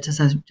say that, as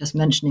I was just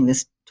mentioning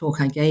this talk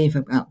I gave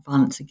about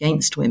violence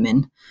against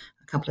women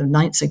a couple of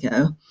nights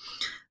ago,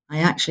 I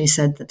actually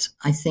said that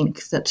I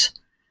think that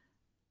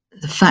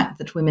the fact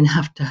that women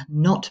have to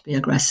not be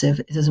aggressive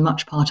is as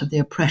much part of the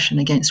oppression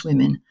against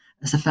women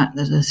as the fact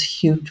that there's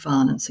huge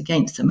violence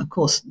against them. Of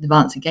course, the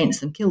violence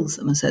against them kills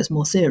them, and so it's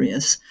more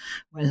serious,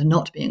 whereas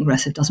not being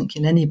aggressive doesn't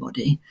kill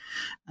anybody.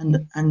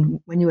 And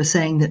when you were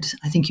saying that,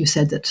 I think you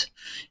said that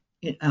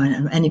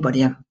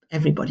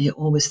everybody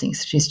always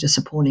thinks she's just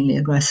appallingly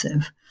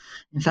aggressive.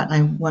 In fact,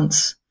 one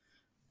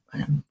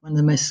of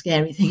the most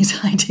scary things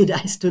I did,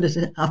 I stood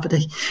up at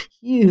a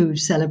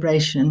huge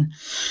celebration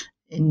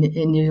in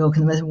New York,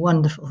 in the most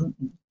wonderful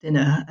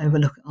dinner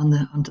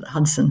onto the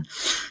Hudson,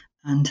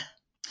 and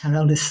her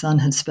eldest son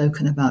had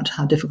spoken about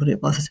how difficult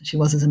it was she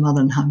was as a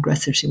mother and how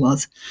aggressive she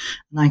was,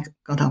 and I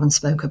got up and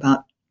spoke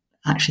about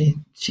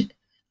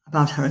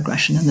her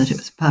aggression and that it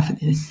was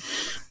perfectly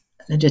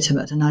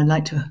legitimate. And I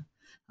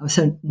was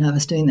so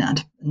nervous doing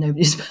that, and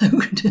nobody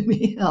spoke to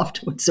me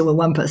afterwards. So,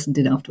 one person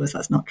did afterwards.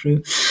 That's not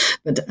true,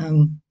 but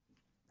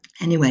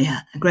anyway,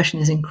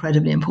 aggression is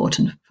incredibly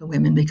important for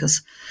women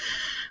because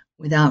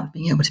without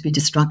being able to be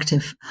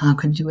destructive, how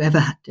could you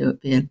ever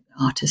be an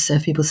artist? So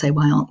if people say,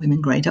 why aren't women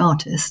great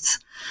artists?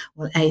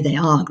 Well, A, they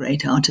are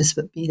great artists,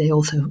 but B, they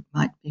also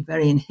might be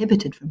very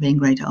inhibited from being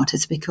great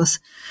artists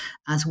because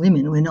as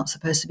women, we're not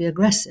supposed to be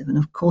aggressive. And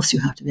of course you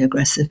have to be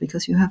aggressive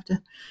because you have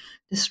to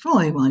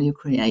destroy while you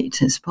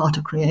create. It's part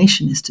of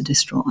creation is to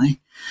destroy.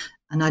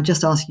 And I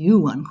just ask you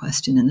one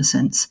question in a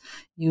sense.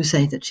 You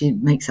say that she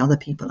makes other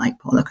people like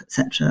Pollock,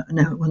 etc.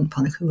 No, it wasn't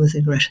Pollock. Who was the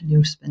aggression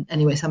you spent?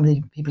 Anyway,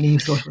 people you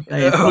thought were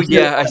very...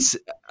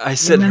 I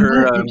said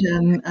remember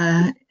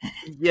her...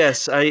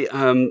 yes,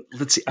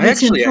 let's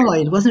see.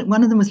 Freud, wasn't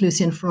one of them was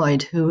Lucian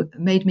Freud, who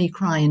made me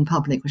cry in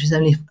public, which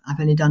I've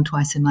only done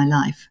twice in my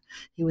life.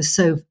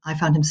 I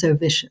found him so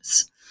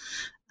vicious.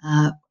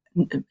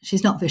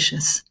 She's not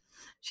vicious.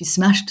 She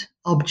smashed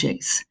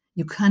objects.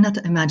 You cannot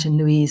imagine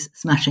Louise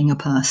smashing a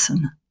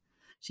person.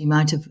 She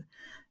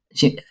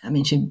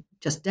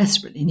just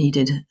desperately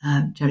needed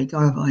Jerry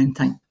Gorovoy, and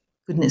thank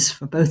goodness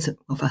for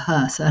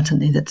her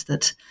certainly,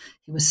 that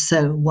he was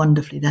so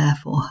wonderfully there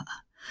for her.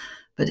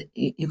 But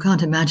you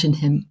can't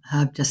imagine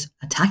her just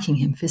attacking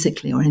him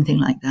physically or anything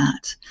like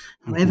that.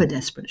 However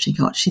desperate she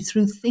got, she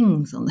threw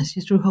things on this.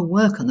 She threw her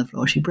work on the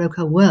floor. She broke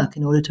her work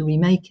in order to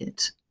remake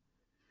it.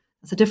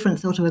 That's a different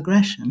sort of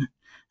aggression.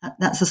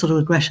 That's the sort of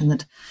aggression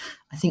that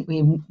I think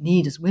we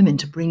need as women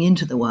to bring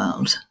into the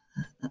world.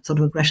 That sort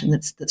of aggression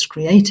that's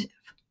creative.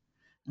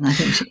 And I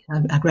think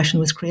her aggression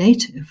was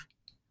creative.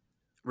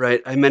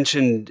 Right. I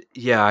mentioned,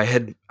 I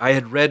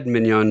had read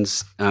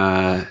Mignon's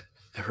her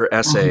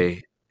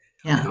essay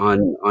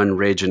on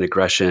rage and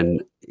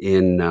aggression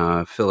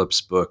in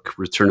Philip's book,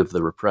 Return of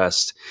the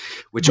Repressed,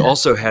 which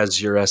also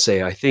has your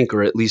essay, I think,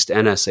 or at least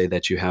an essay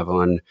that you have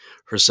on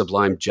her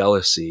sublime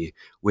jealousy,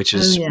 which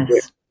is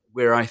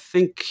where I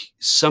think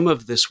some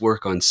of this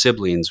work on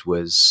siblings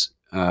was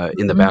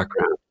in the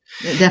background.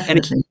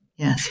 Definitely,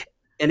 yes.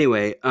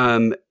 Anyway,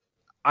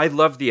 I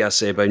love the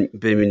essay by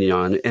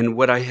Mignon, and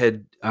what I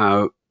had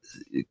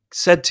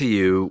said to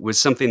you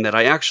was something that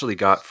I actually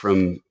got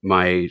from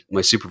my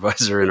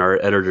supervisor and our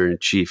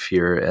editor-in-chief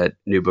here at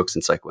New Books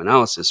in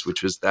Psychoanalysis,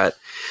 which was that,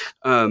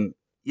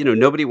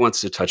 nobody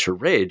wants to touch her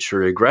rage,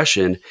 her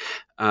aggression.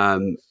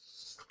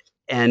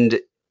 And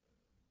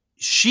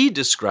she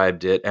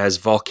described it as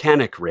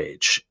volcanic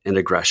rage and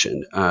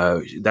aggression.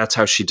 That's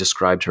how she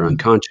described her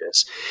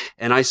unconscious.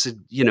 And I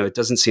said, it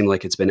doesn't seem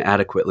like it's been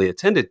adequately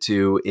attended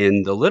to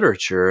in the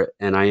literature.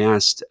 And I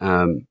asked,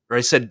 I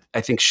said,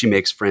 I think she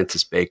makes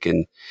Francis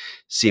Bacon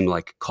seem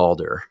like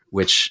Calder,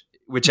 which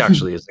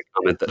actually is a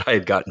comment that I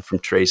had gotten from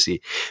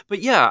Tracy. But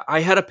I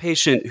had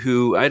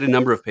a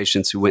number of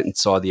patients who went and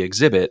saw the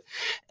exhibit,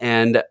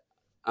 and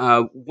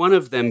one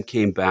of them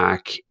came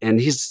back,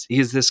 and he's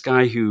this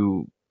guy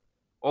who,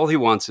 all he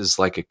wants is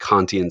like a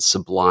Kantian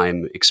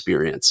sublime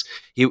experience.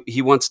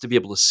 He wants to be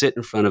able to sit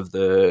in front of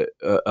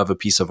of a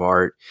piece of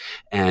art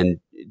and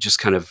just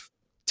kind of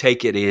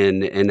take it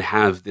in and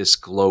have this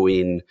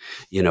glowing,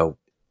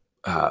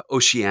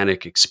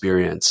 oceanic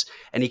experience.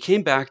 And he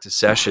came back to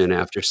session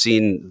after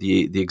seeing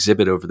the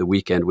exhibit over the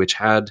weekend, which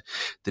had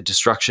the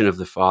destruction of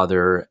the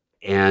father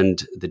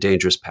and the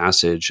dangerous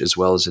passage, as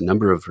well as a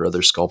number of her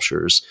other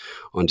sculptures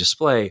on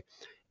display.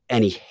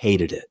 And he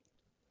hated it.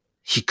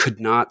 He could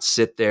not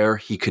sit there.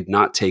 He could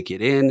not take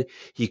it in.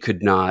 He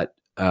could not,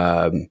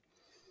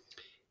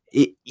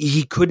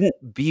 he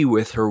couldn't be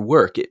with her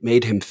work. It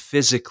made him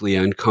physically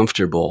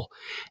uncomfortable.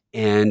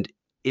 And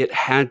it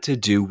had to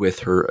do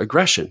with her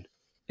aggression.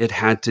 It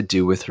had to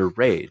do with her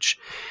rage.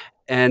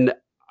 And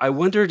I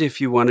wondered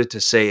if you wanted to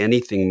say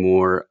anything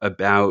more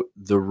about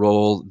the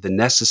role, the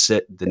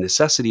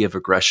necessity of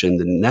aggression,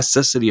 the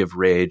necessity of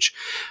rage,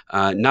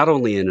 not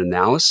only in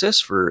analysis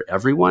for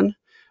everyone,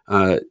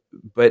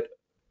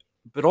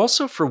 but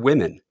also for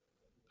women.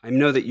 I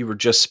know that you were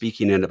just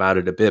speaking about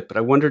it a bit, but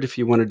I wondered if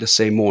you wanted to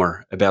say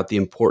more about the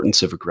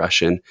importance of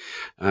aggression,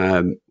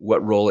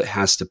 what role it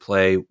has to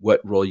play,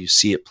 what role you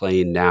see it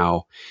playing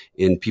now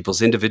in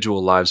people's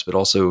individual lives, but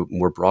also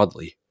more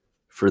broadly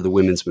for the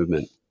women's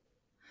movement.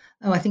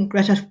 Oh, I think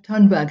Greta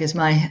Thunberg is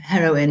my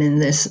heroine in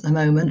this at the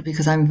moment,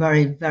 because I'm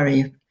very,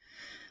 very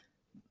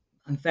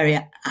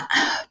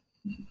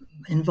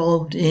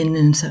involved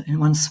in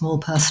one small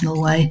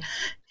personal way,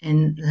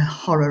 in the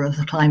horror of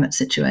the climate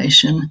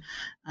situation.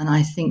 And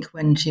I think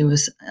when she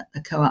was at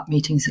the co-op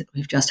meetings that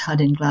we've just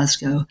had in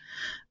Glasgow,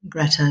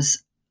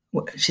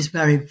 she's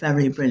very,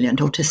 very brilliant.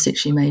 Autistic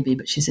she may be,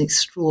 but she's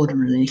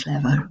extraordinarily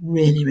clever,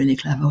 really, really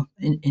clever,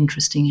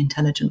 interesting,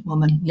 intelligent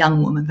woman,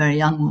 young woman, very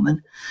young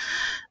woman.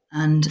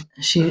 And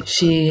she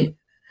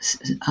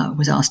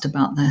was asked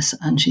about this,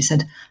 and she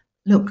said,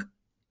 look,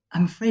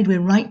 I'm afraid we're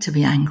right to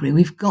be angry.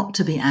 We've got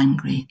to be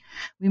angry.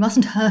 We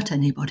mustn't hurt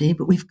anybody,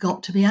 but we've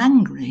got to be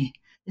angry.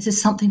 This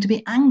is something to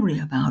be angry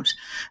about.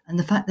 And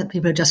the fact that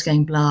people are just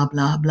going blah,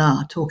 blah,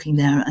 blah, talking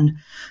there, and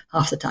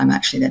half the time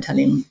actually they're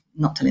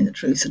not telling the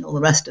truth and all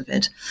the rest of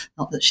it.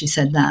 Not that she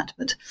said that,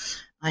 but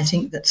I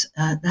think that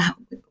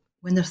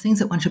when there are things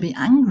that one should be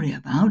angry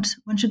about,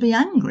 one should be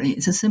angry.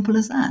 It's as simple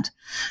as that.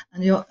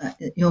 And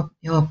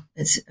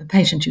it's a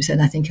patient, you said,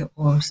 I think it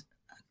was.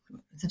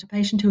 Is it a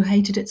patient who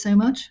hated it so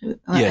much?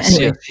 Yes.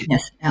 Anyway,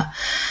 yes. Yeah.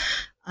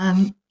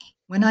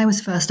 When I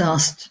was first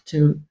asked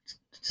to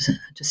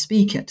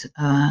speak at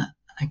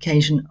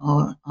occasion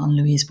on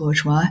Louise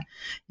Bourgeois,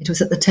 it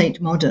was at the Tate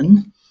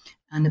Modern,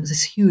 and it was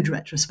this huge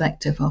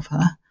retrospective of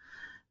her.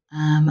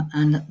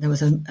 And there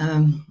was a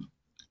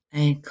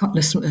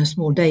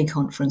small day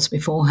conference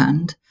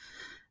beforehand,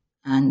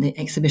 and the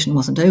exhibition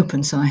wasn't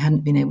open, so I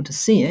hadn't been able to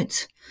see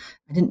it.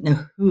 I didn't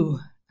know who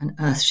on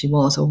earth she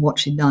was or what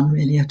she'd done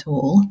really at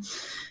all.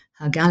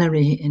 Her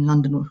gallery in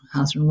London,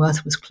 Houser and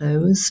Worth, was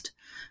closed.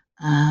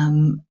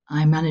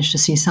 I managed to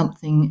see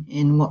something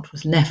in what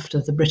was left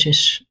of the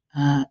British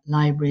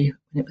Library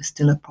when it was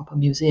still a proper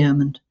museum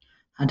and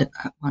had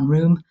one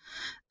room.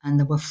 And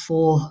there were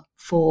four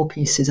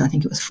pieces, I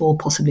think it was 4,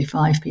 possibly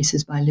 5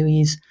 pieces by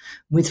Louise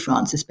with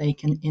Francis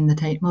Bacon in the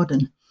Tate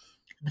Modern.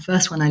 And the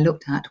first one I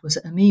looked at was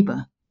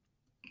Amoeba.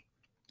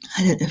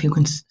 I don't know if you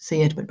can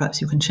see it, but perhaps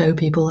you can show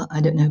people.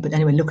 I don't know. But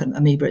anyway, look at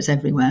Amoeba. It's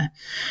everywhere.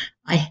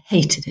 I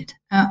hated it.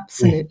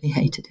 Absolutely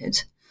hated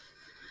it.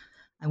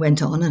 I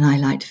went on and I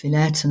liked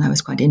Villette, and I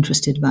was quite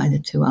interested by the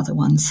two other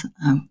ones.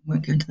 I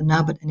won't go into them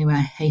now, but anyway,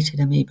 I hated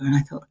Amoeba, and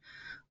I thought,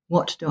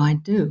 what do I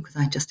do? Because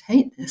I just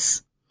hate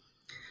this.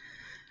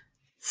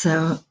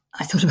 So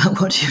I thought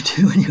about what you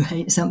do when you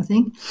hate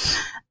something.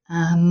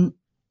 And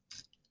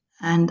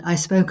I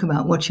spoke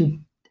about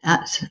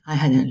I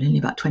had only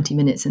about 20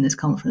 minutes in this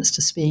conference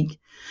to speak.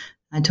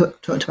 I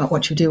talked about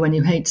what you do when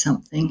you hate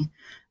something.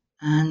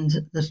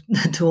 And the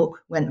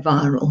talk went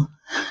viral.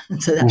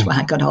 And so that's why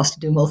I got asked to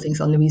do more things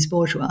on Louise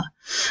Bourgeois.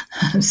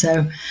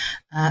 So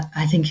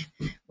I think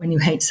when you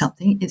hate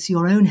something, it's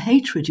your own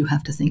hatred you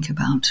have to think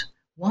about.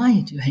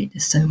 Why do you hate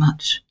this so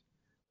much?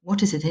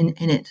 What is it in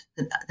it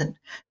that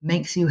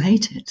makes you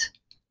hate it?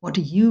 What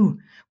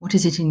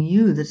is it in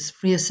you that's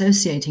free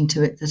associating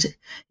to it, that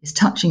is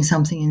touching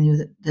something in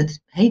you that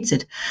hates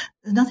it?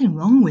 There's nothing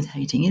wrong with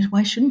hating it.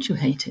 Why shouldn't you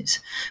hate it?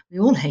 We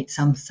all hate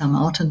some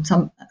art, and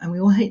we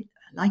all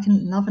like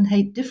and love and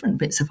hate different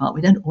bits of art.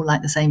 We don't all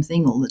like the same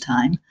thing all the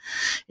time.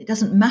 It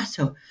doesn't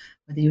matter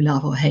whether you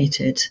love or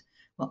hate it.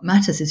 What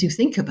matters is you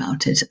think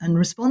about it and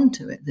respond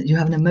to it, that you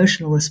have an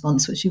emotional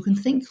response which you can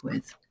think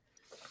with.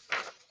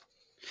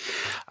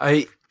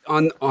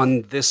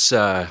 On this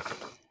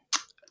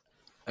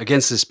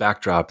against this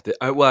backdrop,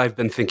 I've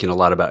been thinking a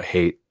lot about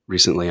hate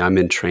recently. I'm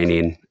in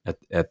training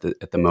at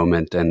the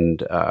moment,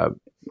 and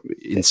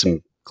in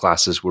some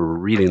classes where we're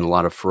reading a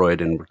lot of Freud,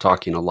 and we're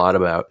talking a lot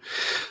about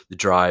the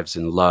drives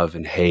in love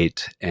and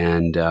hate.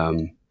 And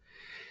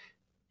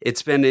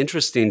it's been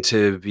interesting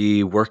to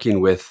be working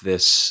with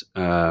this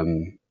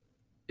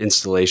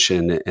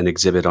installation and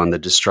exhibit on the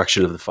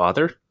destruction of the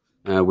father,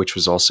 which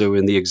was also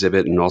in the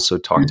exhibit and also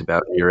talked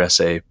about in your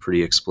essay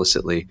pretty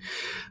explicitly.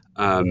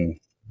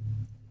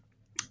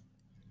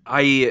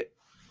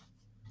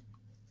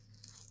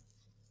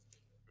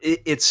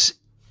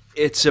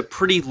 It's a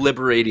pretty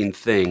liberating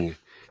thing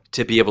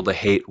to be able to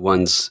hate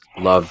one's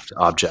loved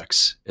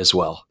objects as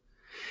well.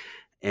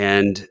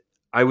 And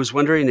I was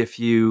wondering if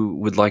you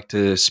would like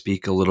to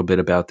speak a little bit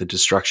about the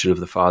destruction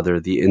of the father,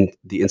 the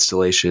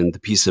installation, the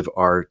piece of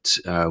art,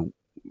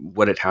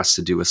 what it has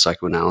to do with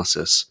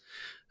psychoanalysis,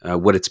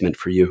 what it's meant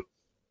for you.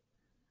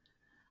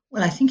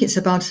 Well, I think it's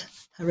about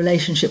her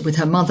relationship with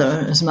her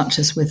mother as much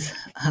as with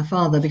her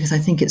father, because I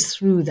think it's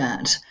through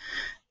that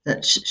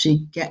she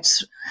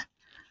gets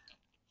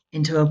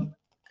into a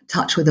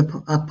touch with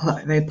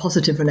a very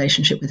positive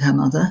relationship with her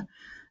mother,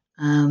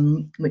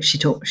 which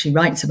she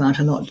writes about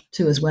a lot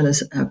too, as well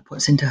as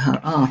puts into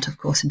her art, of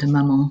course, into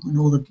Maman and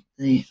all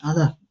the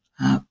other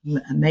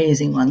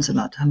amazing ones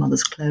about her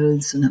mother's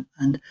clothes and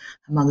her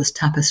mother's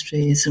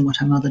tapestries and what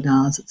her mother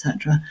does,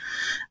 etc.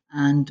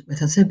 And with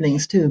her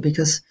siblings too,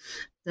 because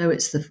though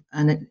it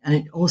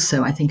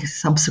also, I think,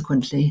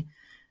 subsequently,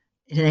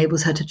 it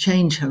enables her to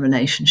change her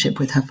relationship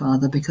with her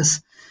father,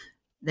 because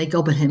they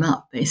gobble him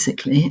up,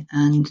 basically,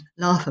 and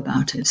laugh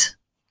about it.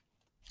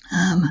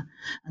 And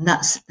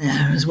that's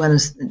there, as well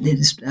as,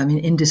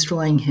 in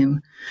destroying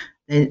him,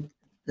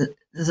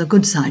 there's a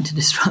good side to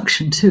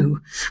destruction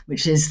too,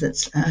 which is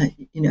that,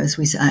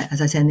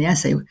 as I say in the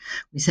essay,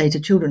 we say to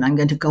children, I'm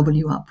going to gobble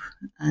you up.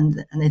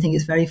 And they think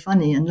it's very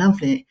funny and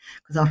lovely,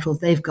 because after all,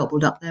 they've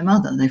gobbled up their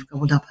mother. They've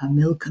gobbled up her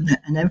milk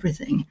and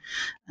everything.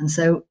 And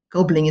so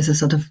gobbling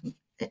is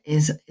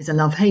a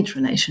love-hate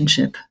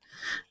relationship.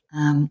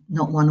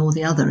 Not one or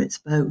the other, it's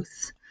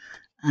both.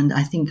 And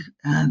I think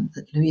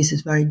that Louise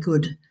is very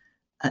good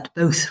at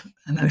both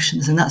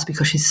emotions, and that's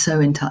because she's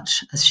so in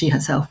touch, as she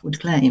herself would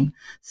claim,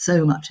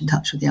 so much in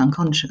touch with the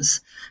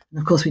unconscious. And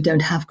of course, we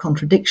don't have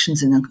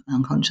contradictions in the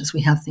unconscious. We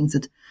have things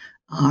that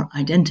are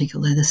identical,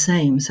 they're the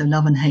same. So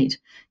love and hate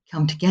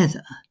come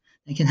together.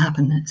 They can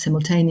happen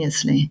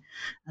simultaneously.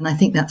 And I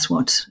think that's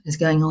what is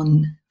going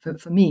on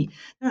for me.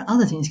 There are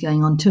other things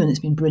going on too, and it's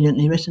been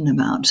brilliantly written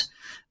about.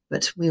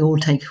 But we all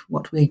take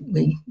what we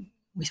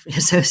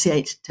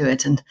associate to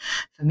it, and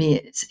for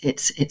me,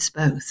 it's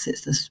both.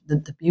 It's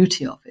the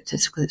beauty of it.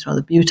 It's because it's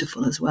rather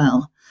beautiful as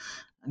well.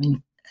 I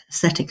mean,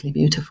 aesthetically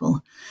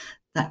beautiful.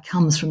 That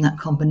comes from that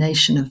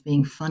combination of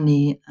being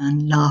funny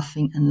and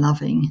laughing and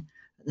loving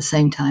at the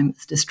same time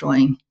as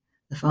destroying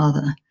the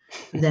father.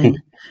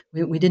 Then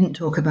we didn't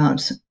talk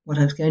about what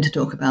I was going to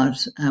talk about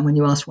when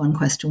you asked one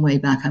question way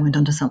back. I went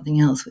on to something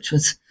else, which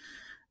was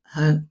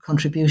her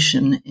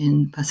contribution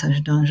in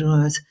Passage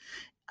Dangereuse.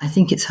 I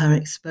think it's her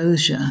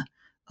exposure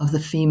of the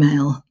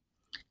female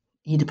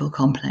Oedipal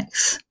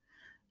complex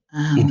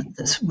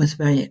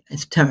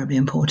it's terribly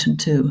important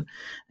too.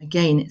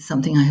 Again, it's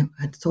something I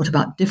had thought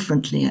about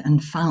differently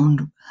and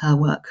found her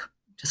work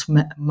just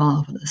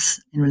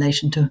marvelous in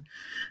relation to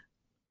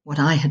what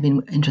I had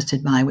been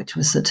interested by, which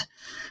was that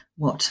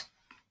what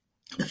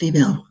the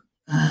female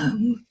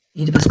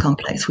Oedipus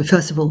complex, well,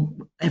 first of all,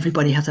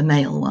 everybody has a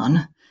male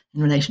one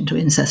in relation to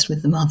incest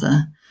with the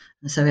mother.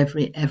 And so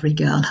every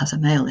girl has a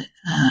male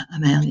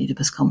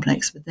Oedipus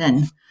complex. But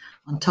then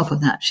on top of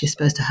that, she's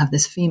supposed to have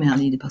this female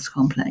Oedipus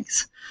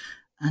complex.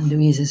 And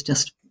Louise is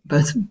just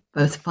both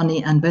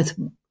funny and both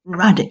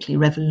radically,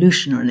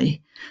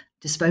 revolutionarily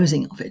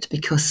disposing of it,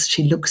 because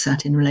she looks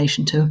at in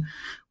relation to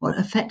what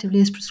effectively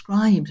is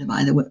prescribed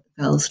by the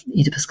girl's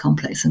Oedipus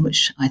complex, and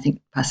which I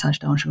think Passage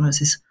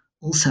Dangereuse is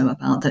also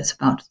about. That's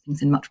about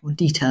things in much more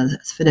detail,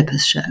 as Philip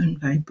has shown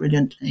very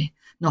brilliantly,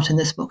 not in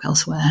this book,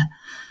 elsewhere.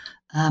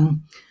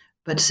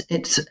 But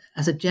it's,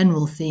 as a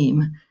general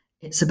theme,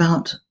 it's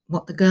about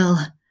what the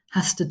girl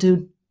has to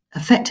do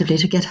effectively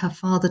to get her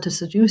father to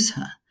seduce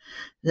her.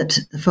 That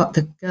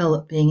the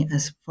girl, being,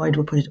 as Freud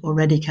would put it,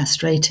 already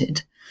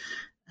castrated,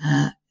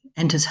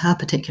 enters her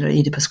particular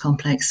Oedipus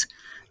complex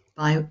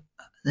by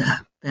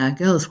a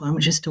girl's one,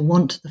 which is to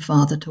want the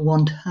father to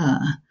want her.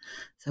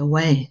 So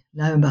lo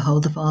and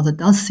behold, the father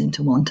does seem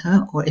to want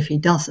her, or if he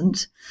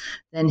doesn't,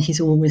 then he's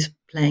always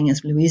playing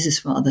as Louise's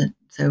father,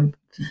 so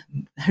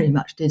very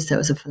much did so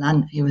as a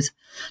philanderer. He was,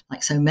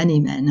 like so many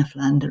men, a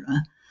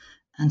philanderer.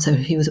 And so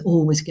he was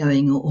always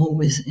going, or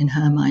always in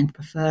her mind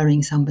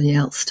preferring somebody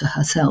else to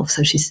herself.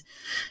 So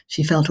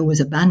she felt always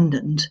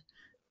abandoned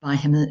by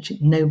him, and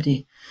that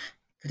nobody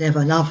could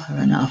ever love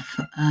her enough.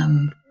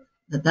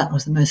 That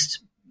was the most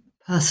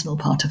personal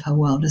part of her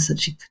world, is that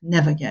she could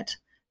never get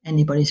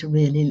anybody to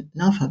really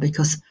love her,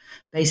 because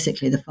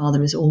basically the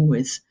father is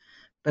always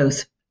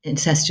both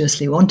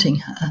incestuously wanting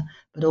her,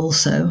 but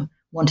also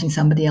wanting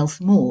somebody else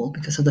more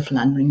because of the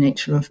philandering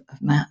nature of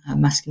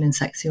masculine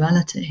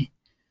sexuality.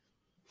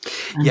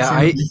 And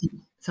yeah,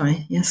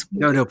 sorry, yes?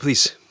 No,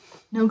 please.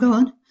 No, go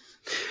on.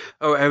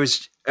 Oh,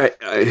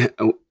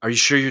 are you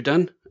sure you're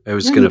done?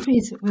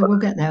 Please, we'll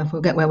get there.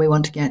 We'll get where we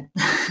want to get.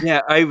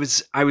 Yeah, I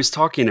was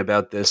talking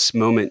about this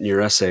moment in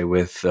your essay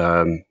with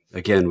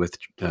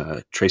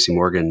Tracy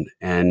Morgan,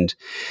 and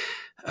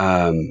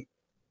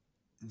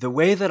the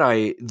way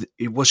that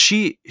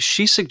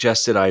she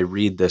suggested I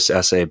read this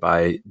essay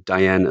by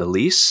Diane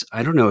Elise.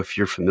 I don't know if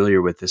you're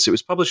familiar with this. It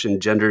was published in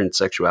Gender and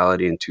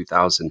Sexuality in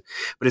 2000,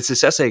 but it's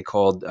this essay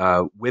called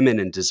Women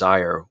and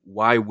Desire,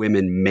 Why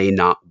Women May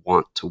Not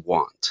Want to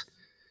Want.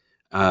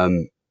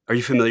 Are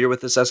you familiar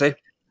with this essay?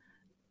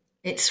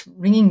 It's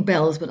ringing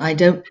bells, but I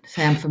don't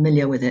say I'm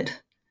familiar with it.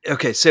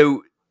 Okay,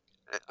 so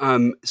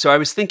I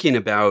was thinking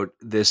about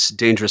this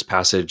dangerous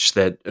passage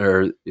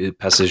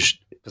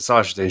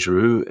Passage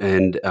Dangereux,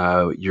 and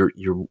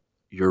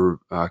your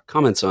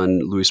comments on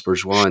Louis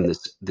Bourgeois in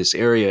this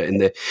area,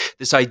 and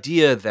this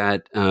idea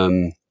that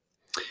the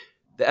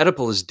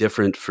Oedipal is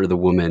different for the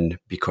woman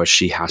because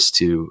she has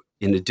to,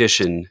 in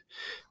addition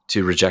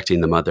to rejecting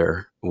the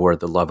mother or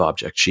the love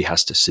object, she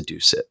has to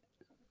seduce it,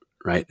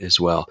 right, as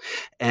well.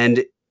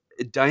 And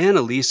Diane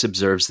Elise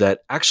observes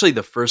that actually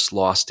the first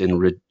loss and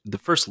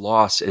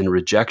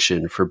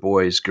rejection for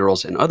boys,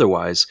 girls, and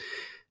otherwise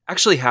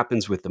actually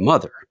happens with the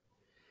mother.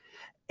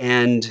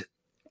 And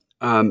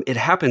it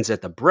happens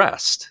at the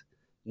breast,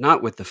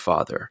 not with the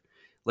father.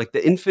 Like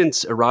the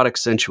infant's erotic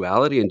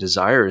sensuality and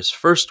desire is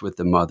first with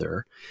the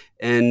mother.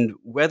 And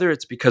whether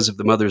it's because of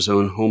the mother's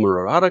own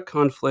homoerotic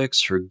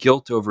conflicts, her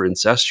guilt over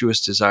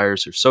incestuous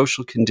desires, her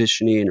social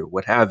conditioning, or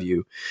what have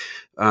you,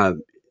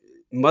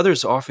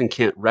 mothers often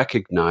can't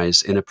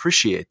recognize and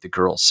appreciate the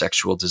girl's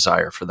sexual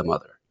desire for the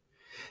mother.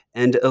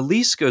 And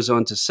Elise goes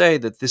on to say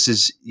that this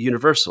is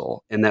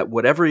universal, and that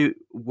what every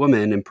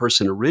woman and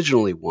person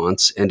originally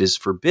wants and is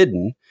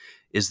forbidden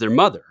is their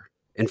mother.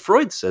 And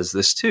Freud says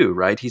this too,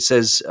 right? He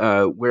says,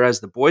 whereas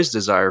the boy's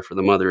desire for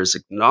the mother is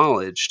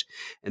acknowledged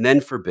and then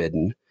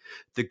forbidden,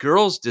 the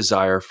girl's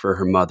desire for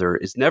her mother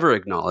is never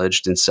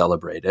acknowledged and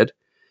celebrated.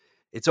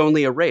 It's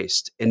only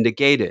erased and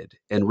negated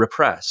and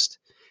repressed.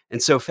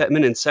 And so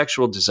feminine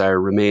sexual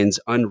desire remains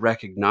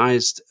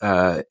unrecognized,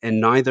 and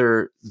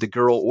neither the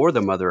girl or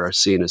the mother are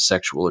seen as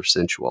sexual or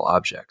sensual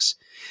objects.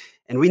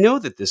 And we know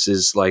that this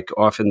is like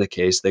often the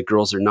case, that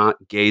girls are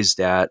not gazed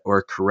at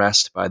or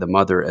caressed by the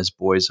mother as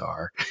boys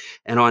are.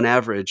 And on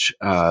average,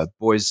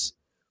 boys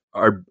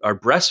are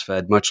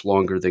breastfed much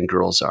longer than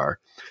girls are.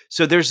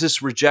 So there's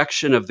this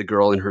rejection of the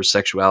girl and her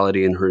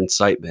sexuality and her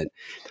excitement.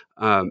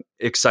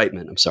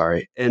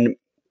 And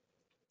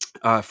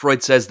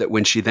Freud says that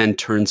when she then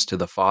turns to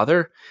the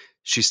father,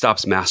 she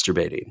stops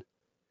masturbating.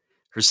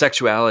 Her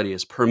sexuality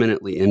is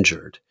permanently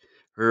injured.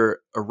 Her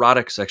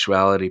erotic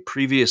sexuality,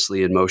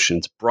 previously in motion,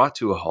 is brought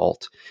to a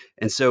halt.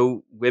 And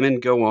so women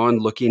go on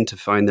looking to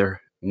find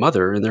their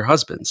mother and their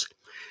husbands.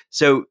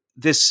 So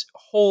this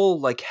whole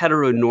like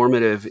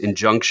heteronormative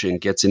injunction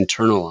gets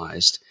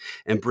internalized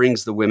and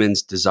brings the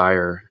women's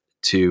desire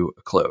to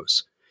a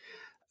close.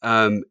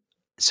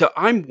 So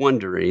I'm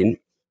wondering,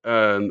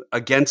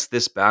 against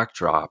this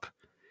backdrop,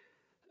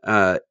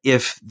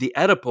 if the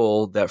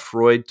Oedipal that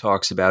Freud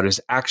talks about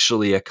is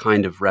actually a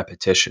kind of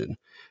repetition,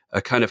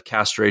 a kind of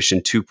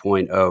castration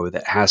 2.0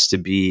 that has to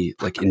be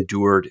like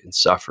endured and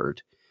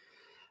suffered.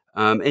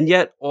 And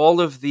yet all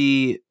of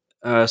the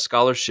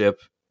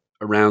scholarship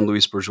around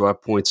Louise Bourgeois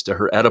points to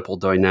her Oedipal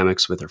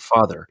dynamics with her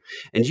father.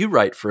 And you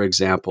write, for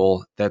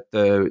example, that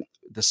the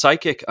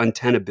psychic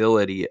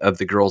untenability of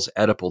the girl's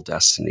Oedipal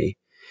destiny,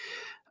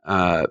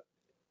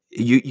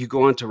 you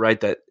go on to write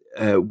that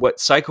what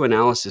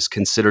psychoanalysis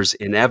considers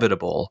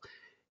inevitable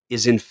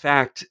is in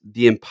fact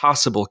the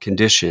impossible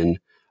condition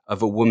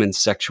of a woman's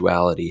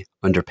sexuality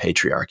under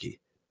patriarchy.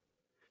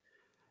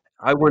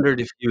 I wondered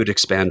if you would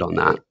expand on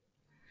that.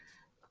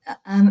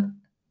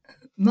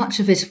 Much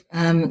of it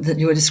that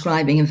you were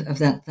describing of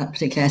that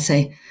particular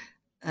essay,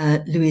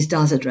 Louise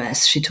does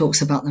address. She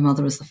talks about the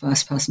mother as the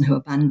first person who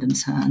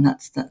abandons her, and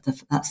that's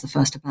the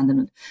first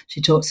abandonment.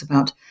 She talks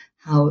about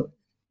how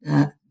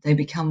they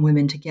become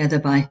women together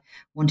by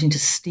wanting to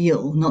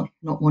steal, not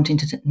wanting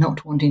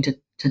to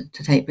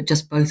take, but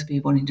just both be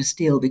wanting to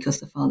steal because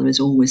the father is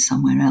always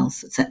somewhere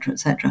else, etc.,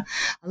 etc.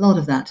 A lot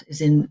of that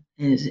is in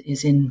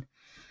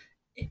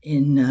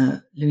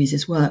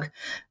Louise's work.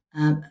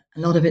 A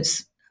lot of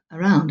it's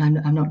around.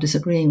 I'm not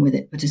disagreeing with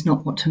it, but it's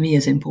not what to me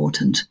is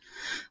important.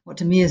 What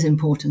to me is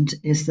important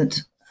is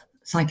that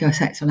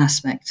psychosexual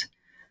aspect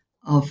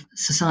of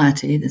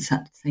society, that's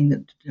that thing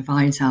that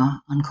divides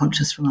our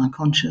unconscious from our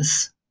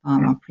conscious,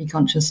 our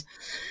preconscious,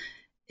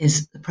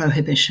 is the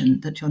prohibition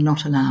that you're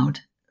not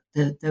allowed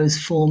those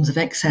forms of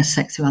excess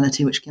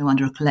sexuality which go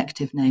under a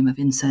collective name of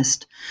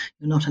incest.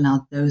 You're not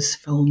allowed those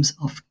forms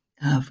of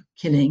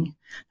killing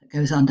that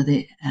goes under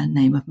the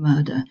name of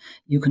murder.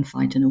 You can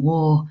fight in a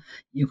war.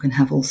 You can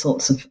have all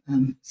sorts of,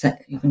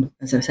 you can,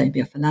 as I say, be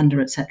a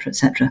philanderer, etc.,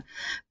 etc.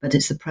 But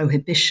it's the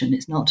prohibition.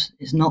 It's not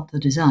the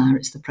desire.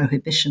 It's the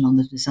prohibition on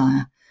the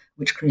desire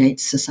which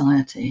creates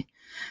society.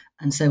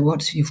 And so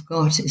what you've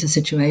got is a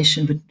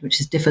situation which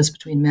differs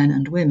between men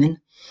and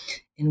women,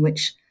 in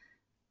which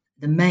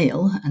the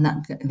male, and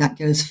that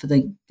goes for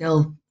the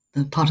girl,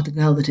 the part of the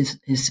girl that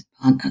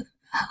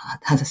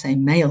has the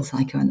same male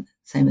psycho,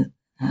 same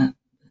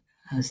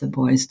as the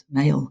boy's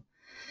male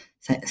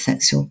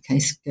sexual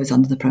case, goes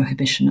under the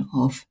prohibition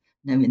of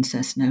no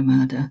incest, no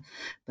murder.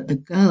 But the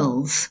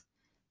girl's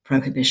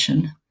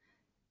prohibition,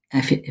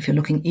 if you're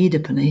looking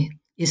Oedipally,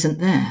 isn't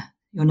there.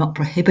 You're not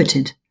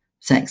prohibited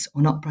sex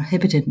or not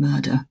prohibited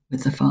murder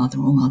with the father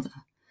or mother.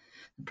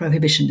 The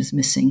prohibition is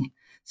missing.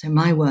 So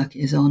my work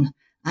is on,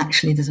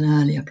 actually there's an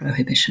earlier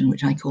prohibition,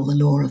 which I call the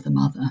law of the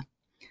mother.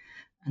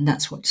 And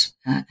that's what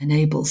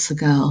enables the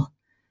girl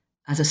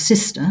as a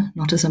sister,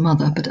 not as a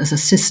mother, but as a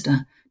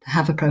sister, to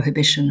have a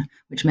prohibition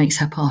which makes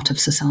her part of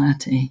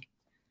society.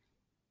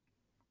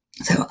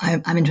 So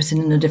I'm interested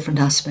in a different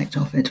aspect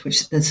of it,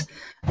 which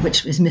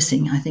is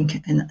missing, I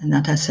think, in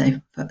that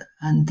essay.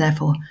 And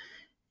therefore,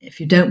 if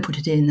you don't put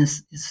it in,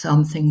 there's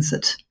some things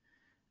that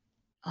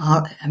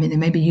are, there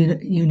may be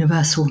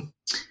universal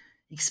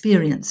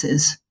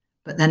experiences,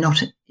 but they're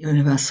not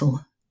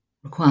universal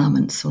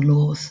requirements or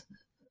laws.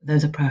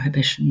 Those are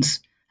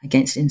prohibitions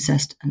against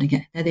incest, and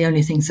again, they're the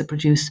only things that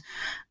produce,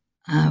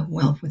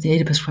 with the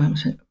Oedipus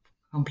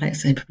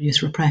complex, they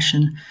produce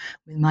repression.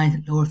 With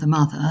my law of the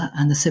mother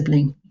and the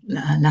sibling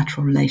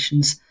lateral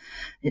relations,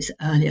 it's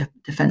earlier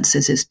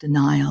defences, it's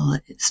denial,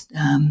 it's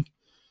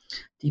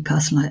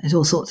depersonalized, there's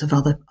all sorts of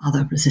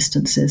other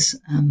resistances,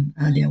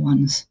 earlier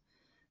ones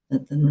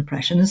than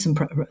repression.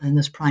 And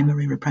there's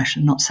primary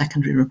repression, not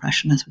secondary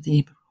repression, as with the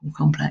Oedipus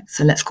complex.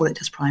 So let's call it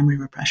just primary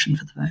repression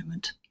for the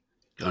moment.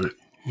 Got it.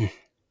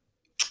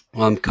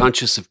 Well, I'm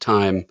conscious of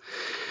time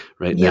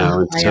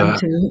now. I am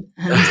too.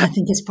 And I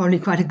think it's probably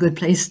quite a good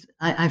place.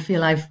 I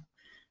feel I've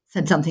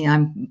said something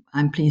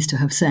I'm pleased to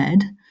have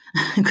said,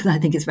 because I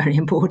think it's very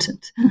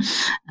important.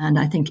 And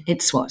I think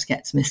it's what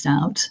gets missed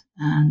out.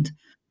 And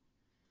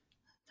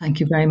thank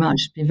you very much.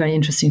 It's been very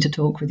interesting to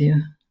talk with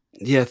you.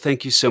 Yeah,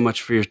 thank you so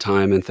much for your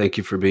time, and thank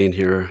you for being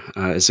here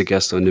as a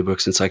guest on New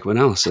Books in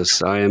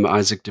Psychoanalysis. I am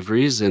Isaac de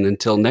Vries, and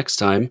until next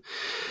time,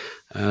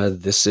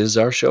 this is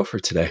our show for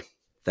today.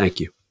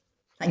 Thank you.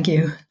 Thank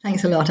you.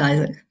 Thanks a lot,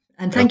 Isaac.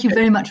 And thank you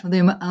very much for the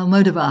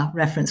Almodovar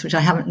reference, which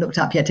I haven't looked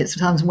up yet. It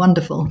sounds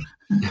wonderful.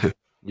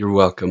 You're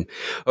welcome.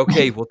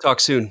 Okay, we'll talk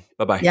soon.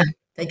 Bye-bye. Yeah,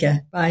 take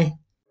care. Bye.